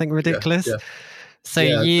or something ridiculous. So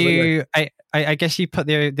I guess you put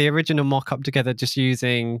the original mock-up together just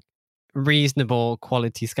using reasonable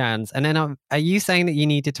quality scans, and then are you saying that you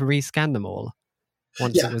needed to rescan them all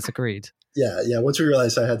once it was agreed? Yeah. Once we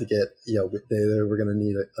realized I had to get, they were going to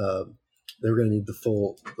need the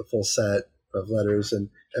full set. of letters and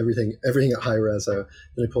everything at high res. Then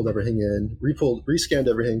I pulled everything in, rescanned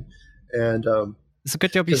everything, and it's a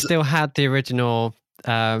good job you still had the original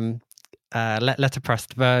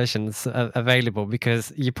letterpressed versions available,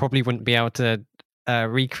 because you probably wouldn't be able to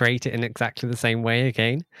recreate it in exactly the same way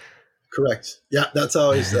again. Correct. Yeah, that's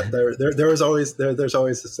always there's always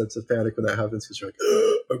a sense of panic when that happens, because you're like,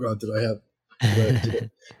 oh god, did I have?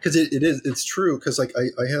 Because it's true, because like I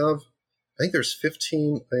think there's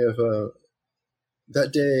 15. I have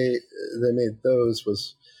that day they made those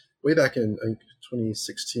was way back in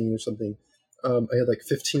 2016 or something. I had like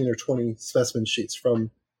 15 or 20 specimen sheets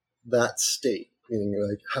from that state, meaning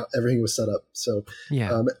like how everything was set up. So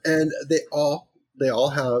yeah, and they're all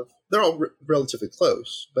relatively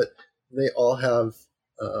close, but they all have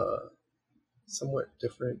somewhat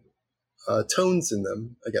different tones in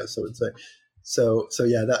them, I guess I would say. So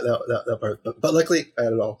yeah, that part. But luckily, I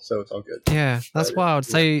had it all, so it's all good. Yeah, that's wild.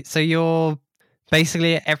 Yeah. So you're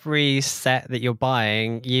basically, every set that you're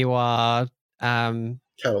buying, you are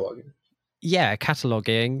cataloging. Yeah,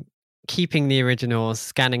 cataloging, keeping the originals,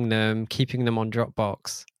 scanning them, keeping them on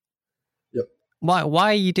Dropbox. Yep.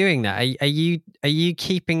 Why are you doing that? Are you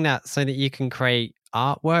keeping that so that you can create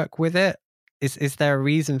artwork with it? Is there a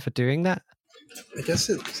reason for doing that? I guess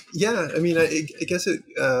it. Yeah, I mean, I guess it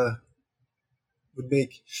would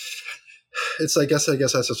make. It's I guess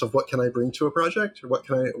that's just of what can I bring to a project, or what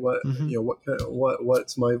can I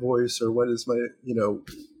what's my voice, or what is my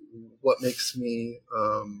what makes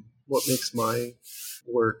my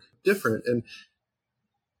work different. And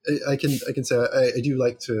I can say I do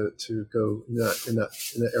like to go in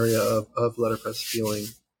that area of letterpress feeling,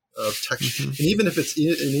 of texture, and even if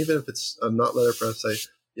it's not letterpress,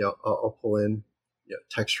 I'll pull in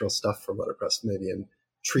textural stuff from letterpress maybe, and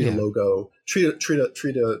treat a logo, treat a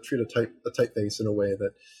typeface in a way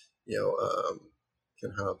that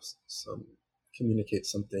can have communicate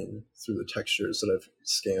something through the textures that I've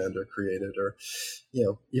scanned or created. Or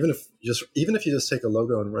even if you just take a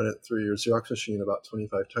logo and run it through your Xerox machine about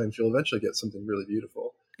 25 times, you'll eventually get something really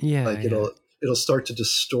beautiful. It'll start to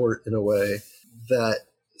distort in a way that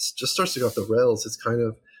just starts to go off the rails. It's kind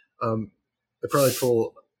of I probably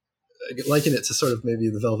liken it to sort of maybe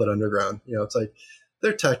the Velvet Underground. It's like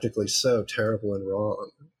they're technically so terrible and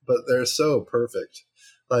wrong, but they're so perfect.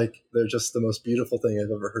 Like they're just the most beautiful thing I've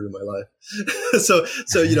ever heard in my life. so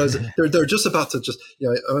they're just about to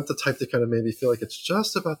I want the type to kind of maybe feel like it's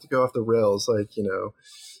just about to go off the rails, like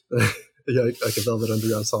like a Velvet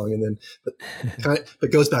Underground song, and then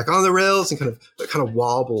but goes back on the rails and kind of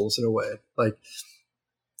wobbles in a way, like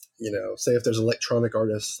say if there's electronic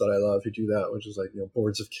artists that I love who do that, which is like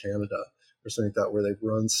Boards of Canada or something like that, where they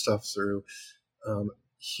run stuff through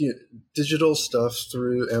digital stuff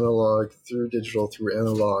through analog, through digital, through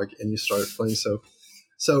analog, and you start playing. So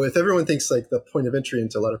if everyone thinks like the point of entry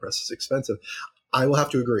into letterpress is expensive, I will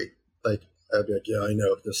have to agree. Like I'd be like, yeah, I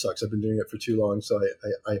know this sucks. I've been doing it for too long, so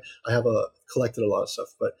I have collected a lot of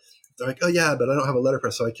stuff. But they're like, oh yeah, but I don't have a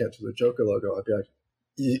letterpress, so I can't do the Joker logo. I'd be like,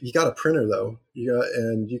 you got a printer though,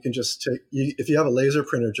 and you can just take if you have a laser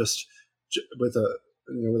printer, just with a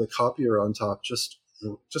copier on top, just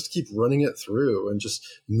keep running it through and just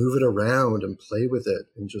move it around and play with it,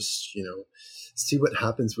 and just see what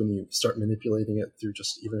happens when you start manipulating it through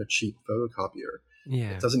just even a cheap photocopier.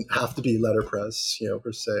 It doesn't have to be letterpress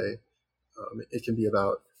per se. It can be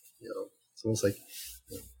about it's almost like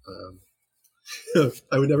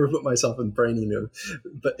I would never put myself in brainy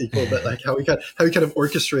but like how we kind of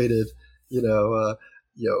orchestrated you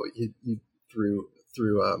through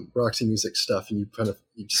Roxy Music stuff, and you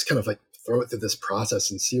just kind of like throw it through this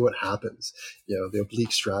process and see what happens. The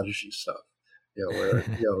oblique strategy stuff. Where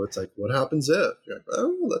it's like, what happens if? You're like,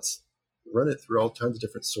 oh, let's run it through all kinds of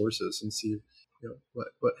different sources and see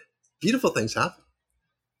what beautiful things happen.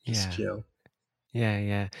 Just,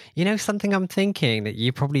 Yeah. Something I'm thinking that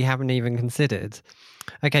you probably haven't even considered.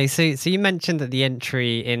 Okay, so you mentioned that the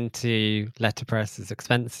entry into letterpress is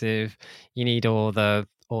expensive. You need all the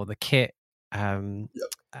kit. And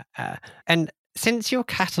since you're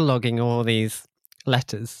cataloging all these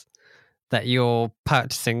letters that you're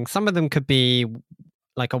purchasing, some of them could be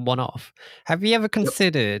like a one-off. Have you ever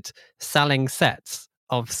considered selling sets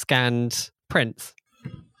of scanned prints?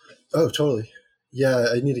 Oh, totally. Yeah,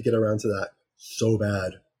 I need to get around to that so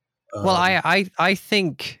bad. Well, I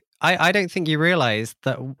think I don't think you realize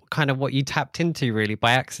that kind of what you tapped into really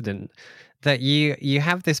by accident, that you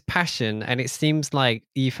have this passion, and it seems like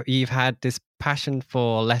you've had this passion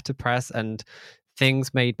for letterpress and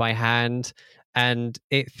things made by hand, and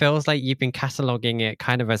it feels like you've been cataloging it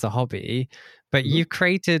kind of as a hobby, but you've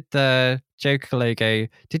created the Joker logo.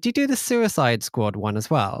 Did you do the Suicide Squad one as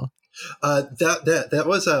well? That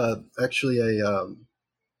was actually a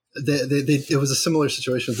it was a similar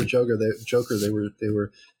situation as the Joker.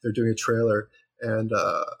 They're doing a trailer, and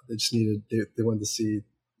they just they wanted to see,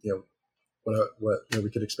 you know, what we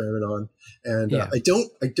could experiment on, and Yeah. I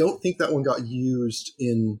don't think that one got used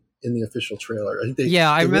in the official trailer. I think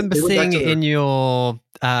I remember they went back seeing to it their, in your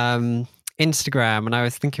Instagram, and I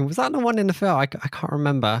was thinking, was that the one in the film? I can't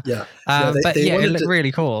remember. yeah, no, But they yeah, it wanted looked to,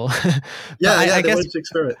 really cool. But yeah, I they guess wanted to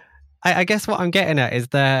experiment. I guess what I'm getting at is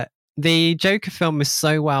that the Joker film is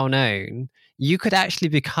so well known, you could actually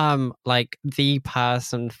become like the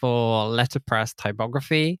person for letterpress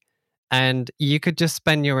typography, and you could just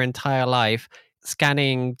spend your entire life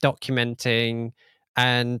scanning, documenting,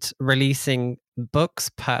 and releasing books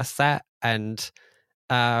per set, and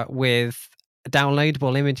with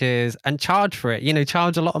downloadable images, and charge for it.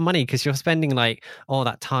 Charge a lot of money because you're spending like all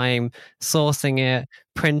that time sourcing it,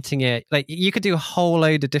 printing it. Like you could do a whole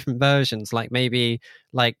load of different versions, like maybe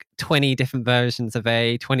like 20 different versions of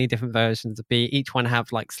A, 20 different versions of B. Each one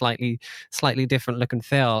have like slightly different look and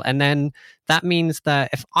feel. And then that means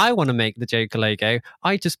that if I want to make the Joker logo,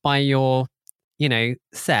 I just buy your,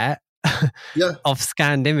 set Yeah, of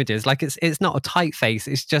scanned images. Like it's not a typeface,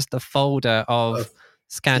 it's just a folder uh, of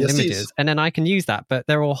scanned PSCs. images, and then I can use that. But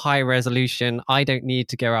they're all high resolution. I don't need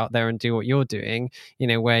to go out there and do what you're doing,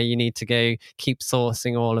 where you need to go keep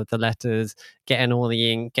sourcing all of the letters, getting all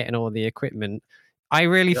the ink, getting all the equipment. I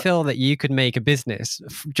really Yeah. feel that you could make a business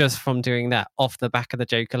just from doing that off the back of the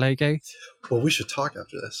Joker logo. Well, we should talk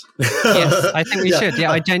after this. Yes, I think we Yeah. should.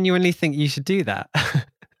 Yeah, I genuinely think you should do that.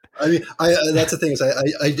 I mean, that's the thing is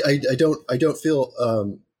I don't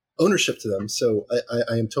feel ownership to them, so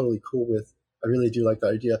I am totally cool with. I really do like the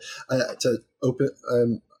idea to open.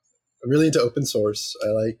 I'm really into open source. I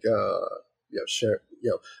like share.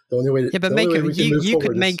 The only way Yeah, but the only make way it. we can move You could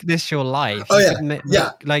forward is. make this your life. Oh You yeah, could make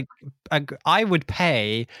yeah. like I would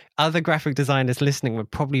pay. Other graphic designers listening would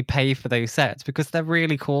probably pay for those sets because they're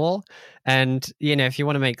really cool. And if you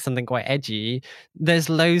want to make something quite edgy, there's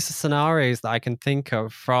loads of scenarios that I can think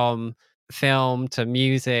of, from film to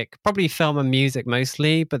music. Probably film and music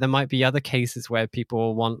mostly, but there might be other cases where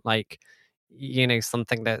people want like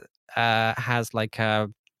something that has like a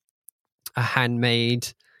handmade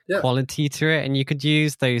Yeah, quality to it, and you could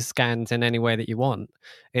use those scans in any way that you want.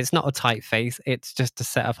 It's not a typeface, it's just a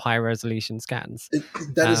set of high resolution scans.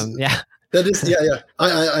 that is Yeah. that is yeah.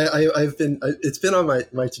 I've been it's been on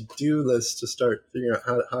my to do list to start figuring out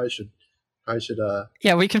how I should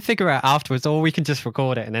Yeah, we can figure out afterwards, or we can just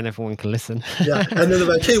record it and then everyone can listen. yeah. And then they're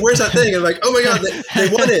like, hey, where's that thing? And I'm like, oh my god, they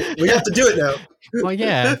won it. We have to do it now. Well,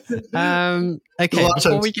 yeah. Okay,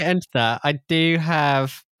 before we get into that, I do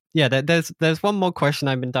have there's one more question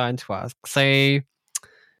I've been dying to ask. So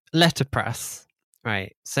letterpress,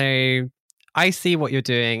 right? So I see what you're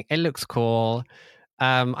doing, it looks cool.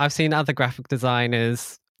 I've seen other graphic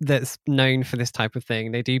designers that's known for this type of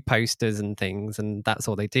thing. They do posters and things, and that's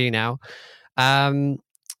all they do now.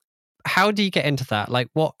 How do you get into that? Like,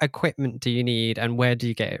 what equipment do you need, and where do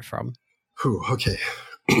you get it from? Whew, okay.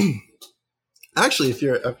 Actually,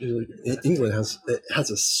 England has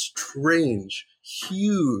a strange,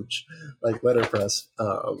 huge like letterpress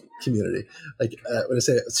community. Like when I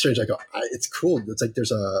say it's strange, I go, it's cool. It's like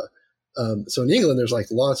there's a so in England there's like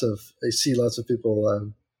I see lots of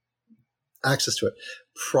people access to it.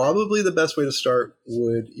 Probably the best way to start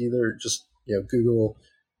would either just Google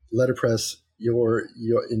letterpress your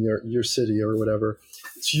city or whatever.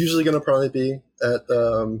 It's usually going to probably be at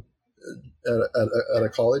a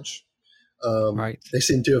college. Right. They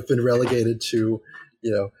seem to have been relegated to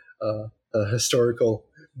a historical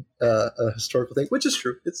thing, which is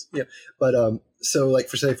true. It's but so like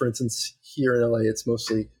for instance here in LA, it's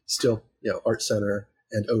mostly still Art Center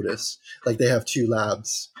and Otis. Like they have two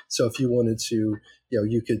labs. So if you wanted to,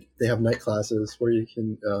 they have night classes where you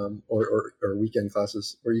can, or weekend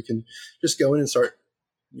classes where you can just go in and start,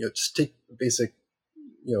 just take basic,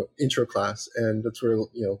 intro class. And that's where,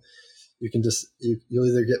 you can just, you'll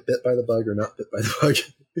either get bit by the bug or not bit by the bug.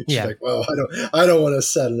 Yeah. Like, well, I don't want to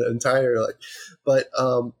set an entire, but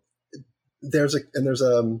but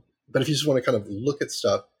if you just want to kind of look at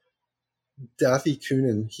stuff, Daffy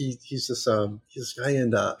Kunin, he's this guy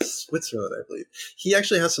in Switzerland, I believe. He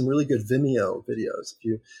actually has some really good Vimeo videos.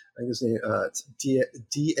 I think his name it's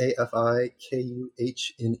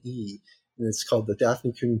DAFIKUHNE, and it's called the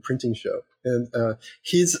Daphne Kunin Printing Show. And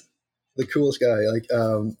he's the coolest guy. Like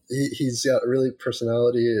he's got a really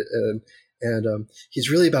personality, and he's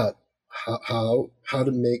really about how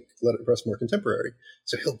to make letterpress more contemporary.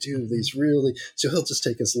 So he'll do these really. So he'll just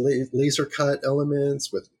take his laser cut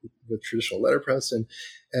elements with traditional letterpress, and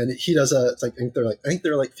he does it's like I think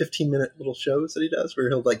they're like 15-minute little shows that he does where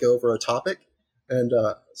he'll like go over a topic. And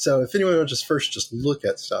so if anyone wants to just look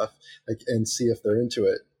at stuff like and see if they're into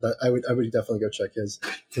it, I would definitely go check his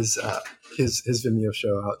Vimeo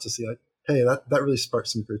show out to see like, hey, that really sparked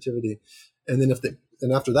some creativity. And then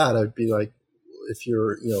after that, I'd be like, if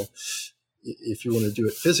you're, if you want to do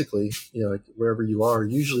it physically, like wherever you are,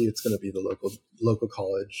 usually it's going to be the local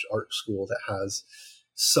college art school that has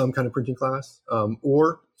some kind of printing class,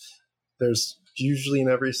 or there's usually in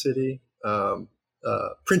every city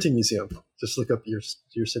printing museum. Just look up your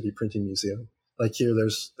city printing museum. Like here, I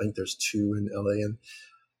think there's 2 in LA and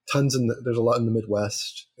tons there's a lot in the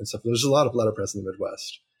Midwest and stuff. There's a lot of letterpress in the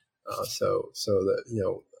Midwest. So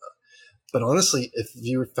that, but honestly, if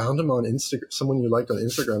you found them on Instagram, someone you liked on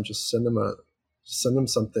Instagram, just send them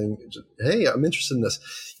something. Just, hey, I'm interested in this.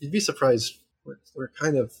 You'd be surprised. We're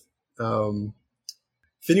kind of,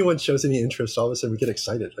 if anyone shows any interest, all of a sudden we get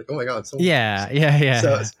excited. Like, oh my God. Yeah.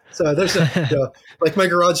 So there's like my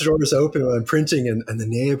garage door is open when I'm printing and the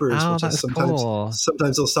neighbors will just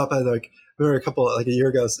sometimes they'll stop by. Like, I remember a year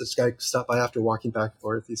ago, this guy stopped by after walking back and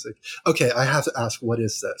forth. He's like, okay, I have to ask, what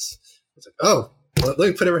is this? I was like, oh, well, let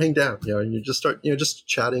me put everything down, and you just start, just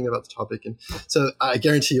chatting about the topic. And so I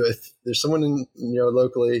guarantee you, if there's someone in, Oh,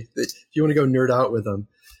 locally, if you want to go nerd out with them,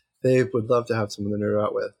 they would love to have someone to nerd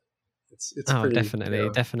out with. It's pretty,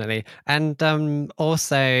 definitely. And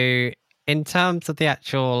also in terms of the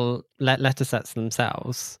actual letter sets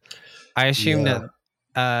themselves, I assume that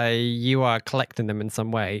you are collecting them in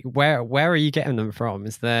some way. Where are you getting them from?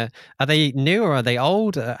 Are they new or are they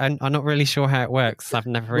old? I'm not really sure how it works. I've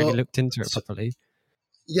never really looked into it properly.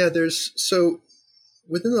 Yeah, so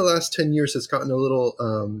within the last 10 years, it's gotten a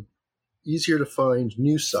little easier to find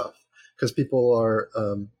new stuff because people are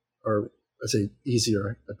I say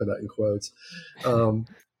easier, I put that in quotes,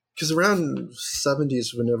 because around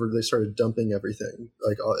 70s, whenever they started dumping everything,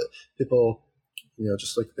 like people,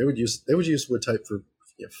 just like they would use wood type for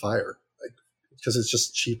fire, like because it's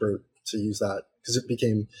just cheaper to use that because it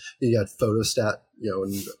became you had photostat,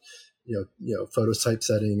 and photo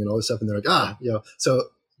typesetting and all this stuff, and they're like so.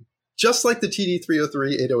 Just like the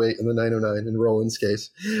TD-303, 808, and the 909 in Roland's case,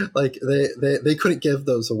 like they couldn't give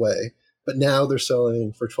those away, but now they're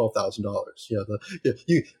selling for $12,000.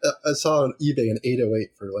 I saw on eBay an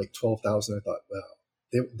 808 for like $12,000. I thought, wow,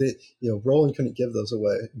 they Roland couldn't give those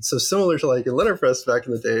away. And so similar to like in letterpress back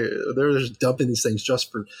in the day, they're just dumping these things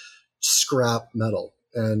just for scrap metal,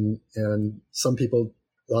 and some people,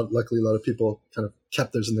 luckily, a lot of people kind of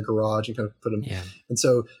kept those in the garage and kind of put them. Yeah. And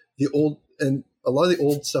so a lot of the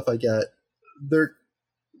old stuff I get, they're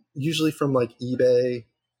usually from like eBay,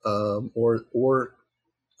 or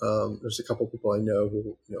there's a couple people I know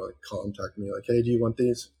who like contact me like, hey, do you want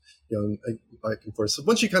these? Back and forth. So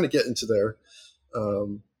once you kind of get into their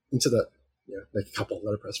into that, like a couple of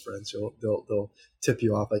letterpress friends, they'll tip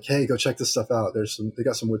you off like, hey, go check this stuff out. They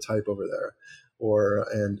got some wood type over there,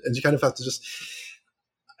 and you kind of have to just.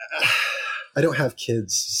 I don't have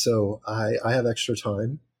kids, so I have extra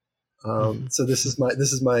time. So this is my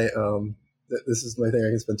thing I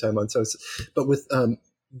can spend time on. So, but with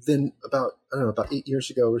then about 8 years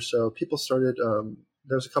ago or so, people started.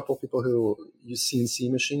 There's a couple of people who use CNC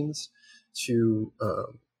machines to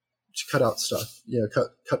cut out stuff.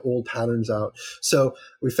 Cut old patterns out. So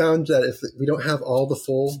we found that if we don't have all the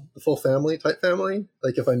full family, like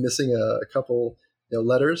if I'm missing a couple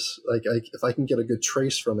letters, like if I can get a good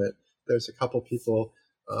trace from it, there's a couple people.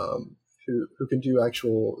 Who can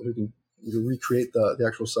recreate the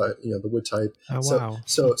actual side, the wood type. Oh, wow.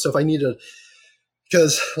 So if I need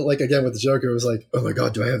because like again with the Joker, it was like, oh my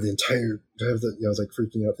God, do I have I was like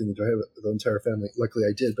freaking out thinking, do I have the entire family? Luckily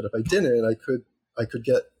I did, but if I didn't, I could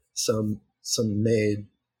get some made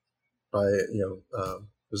by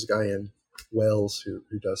there's a guy in Wales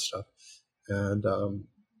who does stuff, and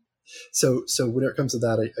so when it comes to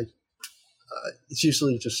that, I it's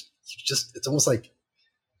usually just it's almost like,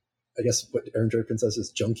 I guess what Aaron Jerkin says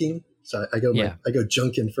is junking. So I go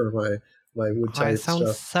junking for my wood type stuff. It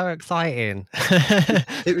sounds so exciting.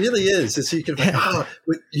 It really is. So you can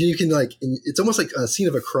you can like, it's almost like a scene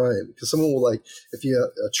of a crime, because someone will like, if you have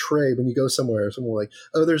a tray, when you go somewhere, someone will like,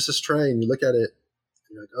 oh, there's this tray, and you look at it,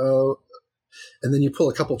 and you're like, oh, and then you pull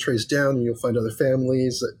a couple trays down, and you'll find other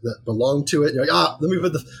families that belong to it. And you're like, let me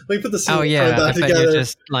put the scene back together. You're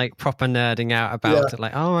just like proper nerding out about it.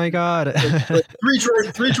 Like, oh my God, like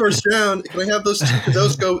three drawers down. Can I have those two?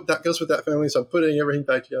 Because that goes with that family. So I'm putting everything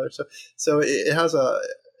back together. So it has it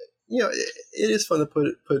is fun to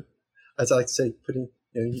put as I like to say, putting,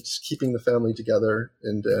 just keeping the family together,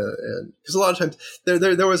 and because a lot of times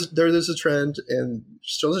there's a trend, and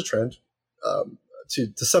still is a trend,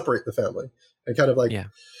 to separate the family and kind of like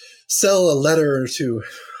sell a letter to.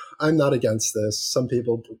 I'm not against this. Some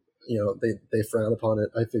people, they frown upon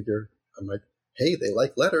it. I'm like, hey, they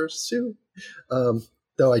like letters too.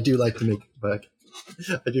 Though I do like to make back.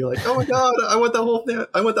 I do like, oh my God, I want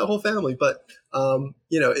that whole family. But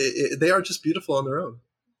they are just beautiful on their own.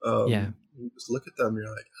 You just look at them, and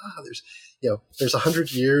you're like, there's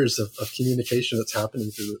 100 years of communication that's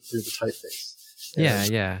happening through the typeface.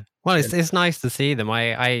 Yeah. Well, it's nice to see them.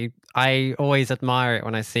 I always admire it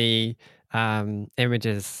when I see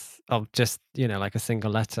images of just like a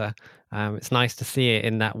single letter. It's nice to see it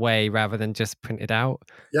in that way rather than just print it out.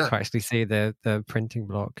 To actually see the printing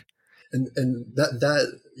block. And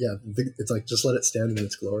it's like, just let it stand in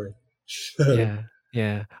its glory.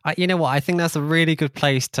 Yeah. You know what? I think that's a really good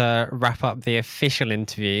place to wrap up the official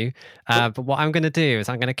interview. But what I'm going to do is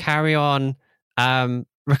I'm going to carry on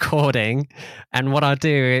recording, and what I'll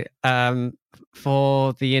do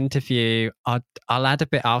for the interview, I'll add a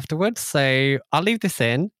bit afterwards. So I'll leave this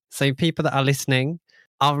in. So people that are listening,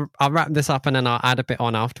 I'll wrap this up and then I'll add a bit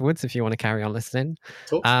on afterwards if you want to carry on listening.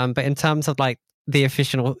 Cool. But in terms of like the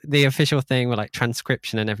official thing with like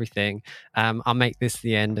transcription and everything, I'll make this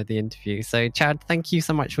the end of the interview. So Chad, thank you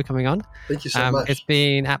so much for coming on. Thank you so much. It's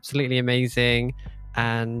been absolutely amazing,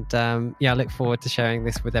 and I look forward to sharing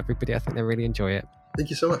this with everybody. I think they really enjoy it. Thank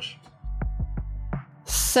you so much.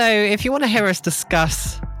 So if you want to hear us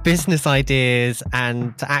discuss business ideas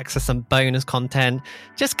and to access some bonus content,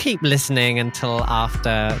 just keep listening until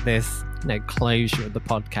after this closure of the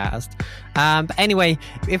podcast. But anyway,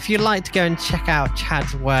 if you'd like to go and check out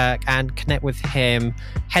Chad's work and connect with him,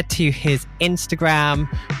 head to his Instagram,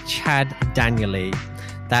 Chad Danieley.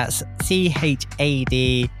 That's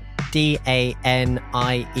ChadDanieley.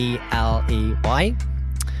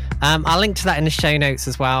 I'll link to that in the show notes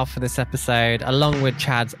as well for this episode, along with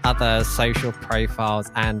Chad's other social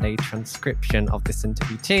profiles and a transcription of this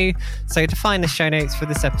interview too. So to find the show notes for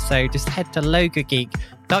this episode, just head to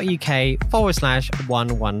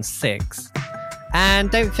logogeek.uk/116.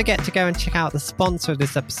 And don't forget to go and check out the sponsor of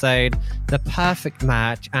this episode, The Perfect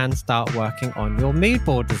Match, and start working on your mood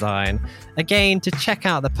board design. Again, to check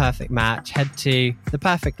out The Perfect Match, head to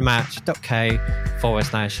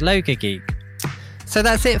theperfectmatch.co/logogeek. So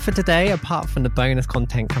that's it for today, apart from the bonus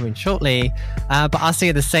content coming shortly. But I'll see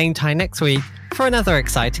you at the same time next week for another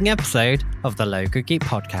exciting episode of the Logo Geek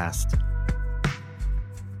podcast.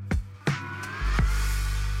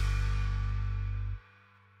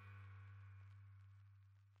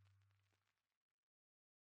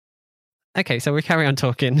 Okay, so we carry on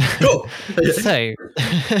talking. Cool. So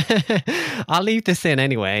I'll leave this in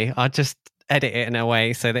anyway. I'll just edit it in a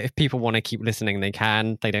way so that if people want to keep listening, they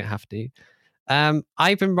can. They don't have to.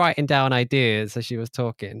 I've been writing down ideas as she was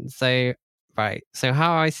talking. So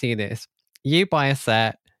how I see this, you buy a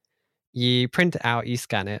set, you print it out, you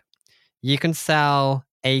scan it. You can sell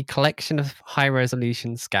a collection of high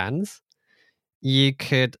resolution scans. You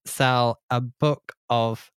could sell a book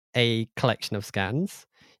of a collection of scans.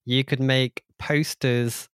 You could make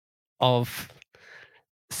posters of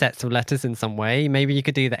sets of letters in some way. Maybe you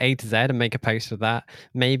could do the A to Z and make a poster of that.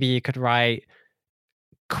 Maybe you could write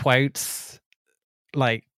quotes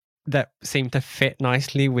like that seem to fit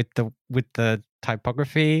nicely with the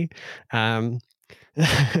typography. Like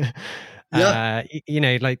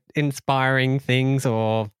inspiring things,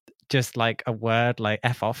 or just like a word like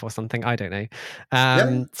F off or something. I don't know.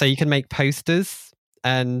 So you can make posters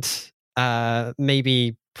and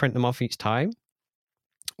maybe print them off each time.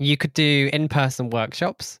 You could do in-person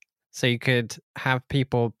workshops. So you could have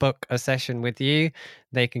people book a session with you.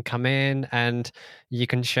 They can come in and you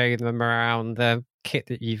can show them around the kit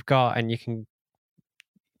that you've got, and you can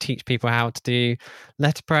teach people how to do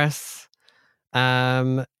letterpress.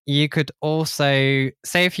 You could also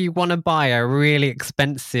say, if you want to buy a really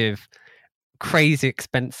expensive, crazy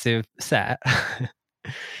expensive set,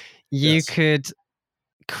 you could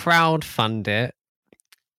crowdfund it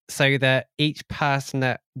so that each person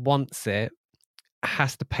that wants it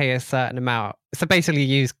has to pay a certain amount. So basically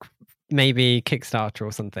use maybe Kickstarter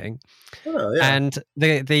or something. Oh, yeah. And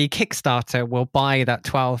the Kickstarter will buy that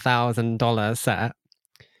 $12,000 set.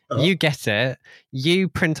 You get it, you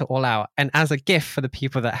print it all out, and as a gift for the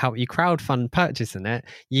people that help you crowdfund purchasing it,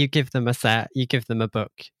 you give them a set, you give them a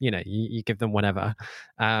book, you give them whatever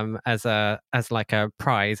as like a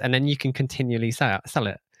prize, and then you can continually sell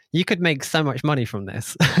it. You could make so much money from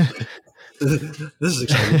this. This is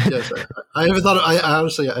exciting. Yes, I haven't thought. I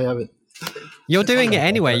honestly, I haven't You're I thought doing it about that,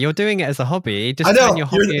 anyway. but You're doing it as a hobby. I Just turn know your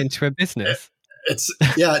hobby into a business. it's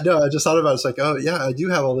no. I just thought about it. It's like, oh yeah, I do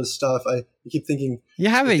have all this stuff. I keep thinking, You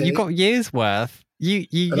have it. You okay, got years worth. You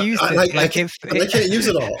used and it like if I can't use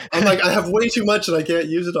it all. I'm like, I have way too much and I can't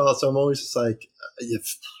use it all. So I'm always just like,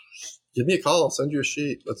 if, give me a call. I'll send you a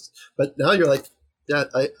sheet. But now you're like, yeah,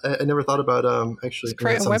 I never thought about actually just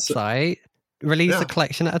create a website, release yeah. a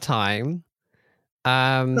collection at a time.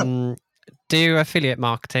 Yeah. Do affiliate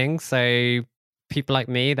marketing. So people like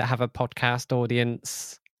me that have a podcast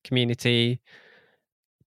audience community,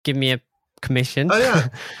 give me a commission. Oh yeah.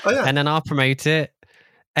 Oh yeah. And then I'll promote it.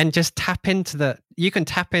 And just you can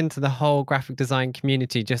tap into the whole graphic design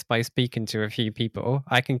community just by speaking to a few people.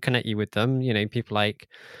 I can connect you with them, people like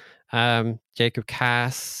Jacob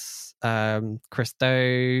Cass, Chris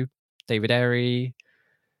Doe, David Airy,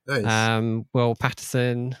 Nice. Will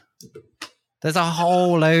Patterson. There's a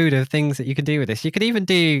whole load of things that you can do with this. You could even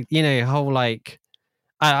do, a whole like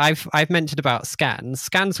I've mentioned about scans.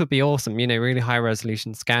 Scans would be awesome, really high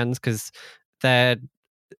resolution scans because they're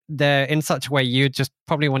in such a way you'd just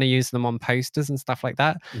probably want to use them on posters and stuff like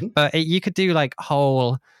that. Mm-hmm. But you could do like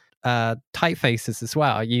whole typefaces as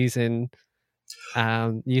well using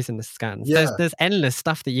the scans. Yeah. There's endless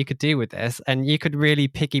stuff that you could do with this, and you could really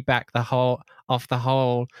piggyback off the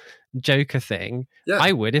whole Joker thing. Yeah.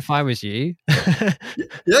 I would if I was you.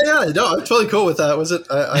 yeah. No, I'm totally cool with that. Was it?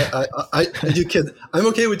 I do kids. I'm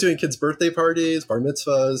okay with doing kids' birthday parties, bar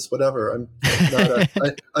mitzvahs, whatever. I'm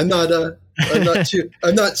not too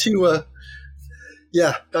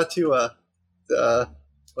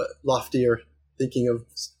lofty or thinking of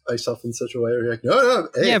myself in such a way. Where you're like, no.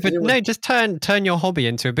 Hey, yeah, but no, just turn your hobby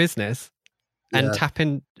into a business and tap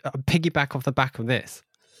in, piggyback off the back of this.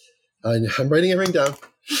 I'm writing everything down.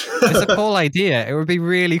 It's a cool idea. It would be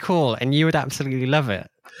really cool, and you would absolutely love it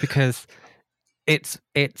because it's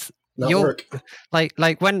not work.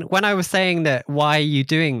 Like when I was saying that, why are you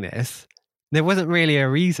doing this? There wasn't really a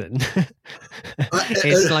reason.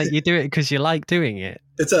 It's like you do it because you like doing it.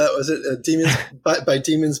 Was it demons by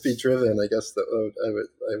demons be driven? I guess that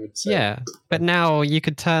I would say. Yeah, but now you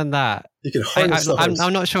could turn that. You can harness.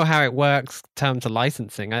 I'm not sure how it works in terms of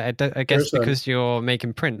licensing. I guess because you're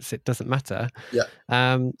making prints, it doesn't matter.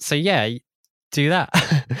 Yeah. So yeah, do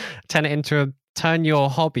that. Turn your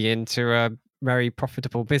hobby into a very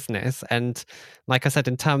profitable business. And like I said,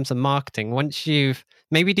 in terms of marketing, once you've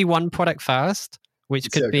maybe do one product first,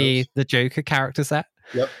 which could be the Joker character set.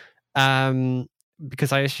 Yep.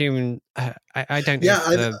 Because I assume I don't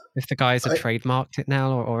know if the guys have trademarked it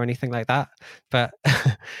now or anything like that. But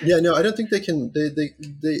yeah, no, I don't think they can. They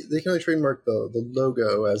can only trademark the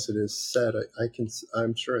logo as it is set.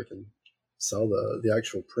 I'm sure I can sell the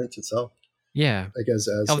actual print itself. Yeah, I guess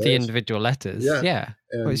as of the individual letters. Yeah.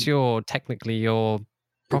 Well, it's technically your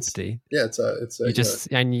property. It's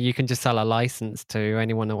and you can just sell a license to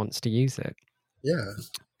anyone that wants to use it. Yeah.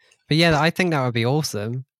 But yeah, I think that would be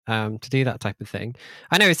awesome to do that type of thing.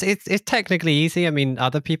 I know it's technically easy. I mean,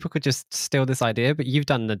 other people could just steal this idea, but you've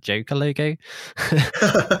done the Joker logo.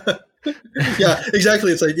 Yeah,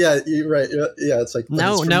 exactly. It's like, yeah, you're right. Yeah, it's like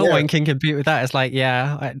no one can compete with that. It's like,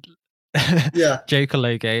 yeah, Joker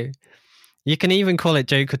logo. You can even call it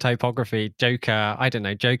Joker typography, Joker, I don't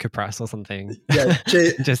know, Joker press or something. Yeah,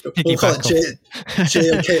 just we'll call it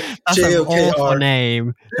JOK. That's an awful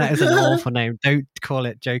name. That is an awful name. Don't call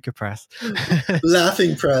it Joker press.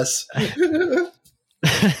 Laughing press.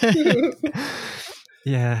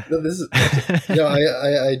 Yeah. No,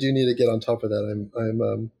 I do need to get on top of that.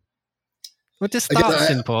 I'm well, just start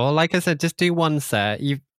simple. Like I said, just do one set.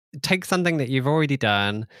 You take something that you've already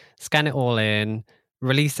done, scan it all in,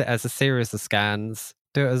 release it as a series of scans,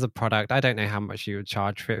 do it as a product. I don't know how much you would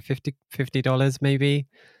charge for it, $50 maybe.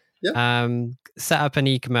 Yeah. Set up an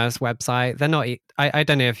e-commerce website. They're not, I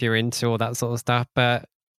don't know if you're into all that sort of stuff, but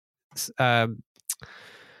I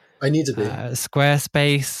need to be.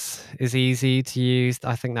 Squarespace is easy to use.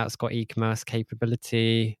 I think that's got e-commerce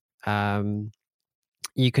capability.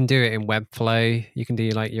 You can do it in Webflow. You can do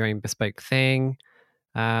like your own bespoke thing.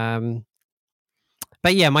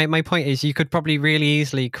 But yeah, my point is you could probably really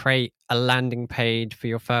easily create a landing page for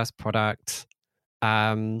your first product.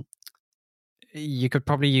 You could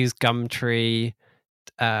probably use Gumtree.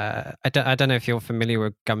 I don't know if you're familiar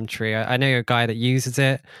with Gumtree. I know a guy that uses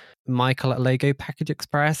it, Michael at Logo Package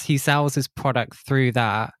Express. He sells his product through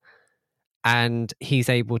that, and he's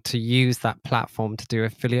able to use that platform to do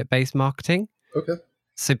affiliate-based marketing. Okay.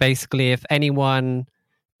 So basically, if anyone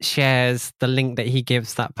shares the link that he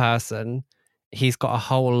gives that person, he's got a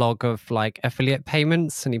whole log of like affiliate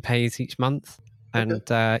payments, and he pays each month. Okay. And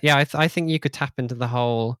I think you could tap into the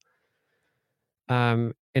whole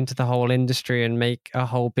into the whole industry and make a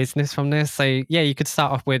whole business from this. So yeah, you could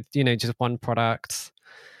start off with, just one product,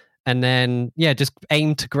 and then just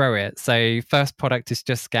aim to grow it. So first product is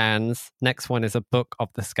just scans. Next one is a book of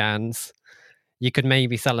the scans. You could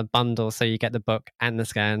maybe sell a bundle, so you get the book and the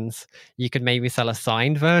scans. You could maybe sell a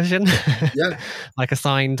signed version, like a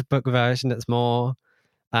signed book version that's more.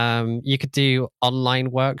 You could do online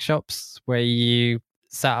workshops where you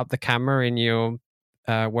set up the camera in your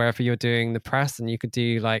wherever you're doing the press, and you could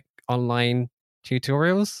do like online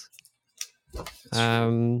tutorials.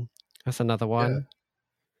 That's another one.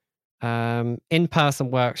 In-person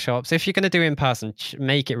workshops. If you're going to do in-person,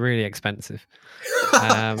 make it really expensive.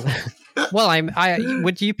 Well,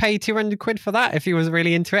 would you pay 200 quid for that if you was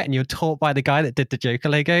really into it and you're taught by the guy that did the Joker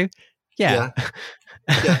Lego? Yeah,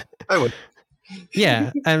 I would.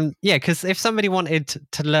 Because if somebody wanted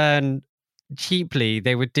to learn cheaply,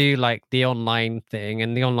 they would do like the online thing,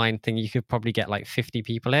 and the online thing you could probably get like 50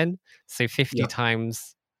 people in, so 50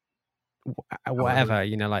 times whatever,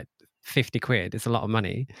 like 50 quid. It's a lot of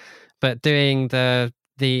money. But doing the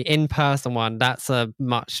in-person one, that's a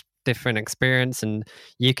much different experience, and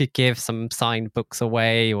you could give some signed books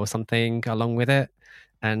away or something along with it,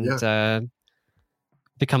 and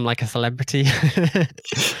become like a celebrity.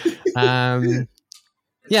 I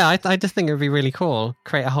just think it would be really cool.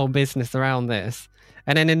 Create a whole business around this.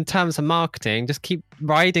 And then in terms of marketing, just keep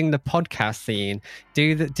riding the podcast scene.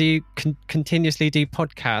 Continuously do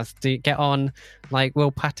podcasts. Get on like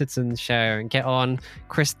Will Patterson's show, and get on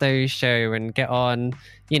Christo's show, and get on,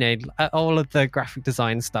 all of the graphic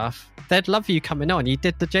design stuff. They'd love you coming on. You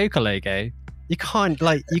did the Joker logo. You can't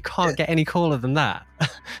get any cooler than that.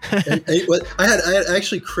 I had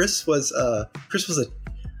actually Chris was I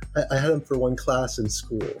had him for one class in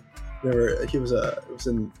school. It was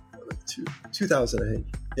in 2000, I think.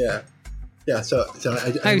 Yeah. So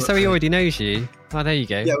he already knows you. Oh, there you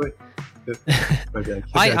go. Yeah.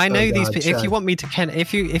 I know these people. If you want me to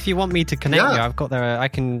if you want me to connect you, I've got there. I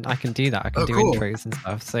can do that. I can do intros and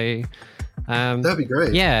stuff. So that'd be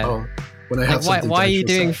great. Yeah. Oh, when I have why are you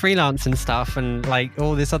doing freelance and stuff and like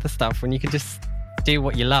all this other stuff when you could just do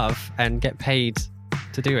what you love and get paid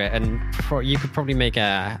to do it? And you could probably make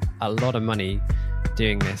a lot of money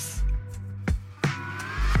doing this.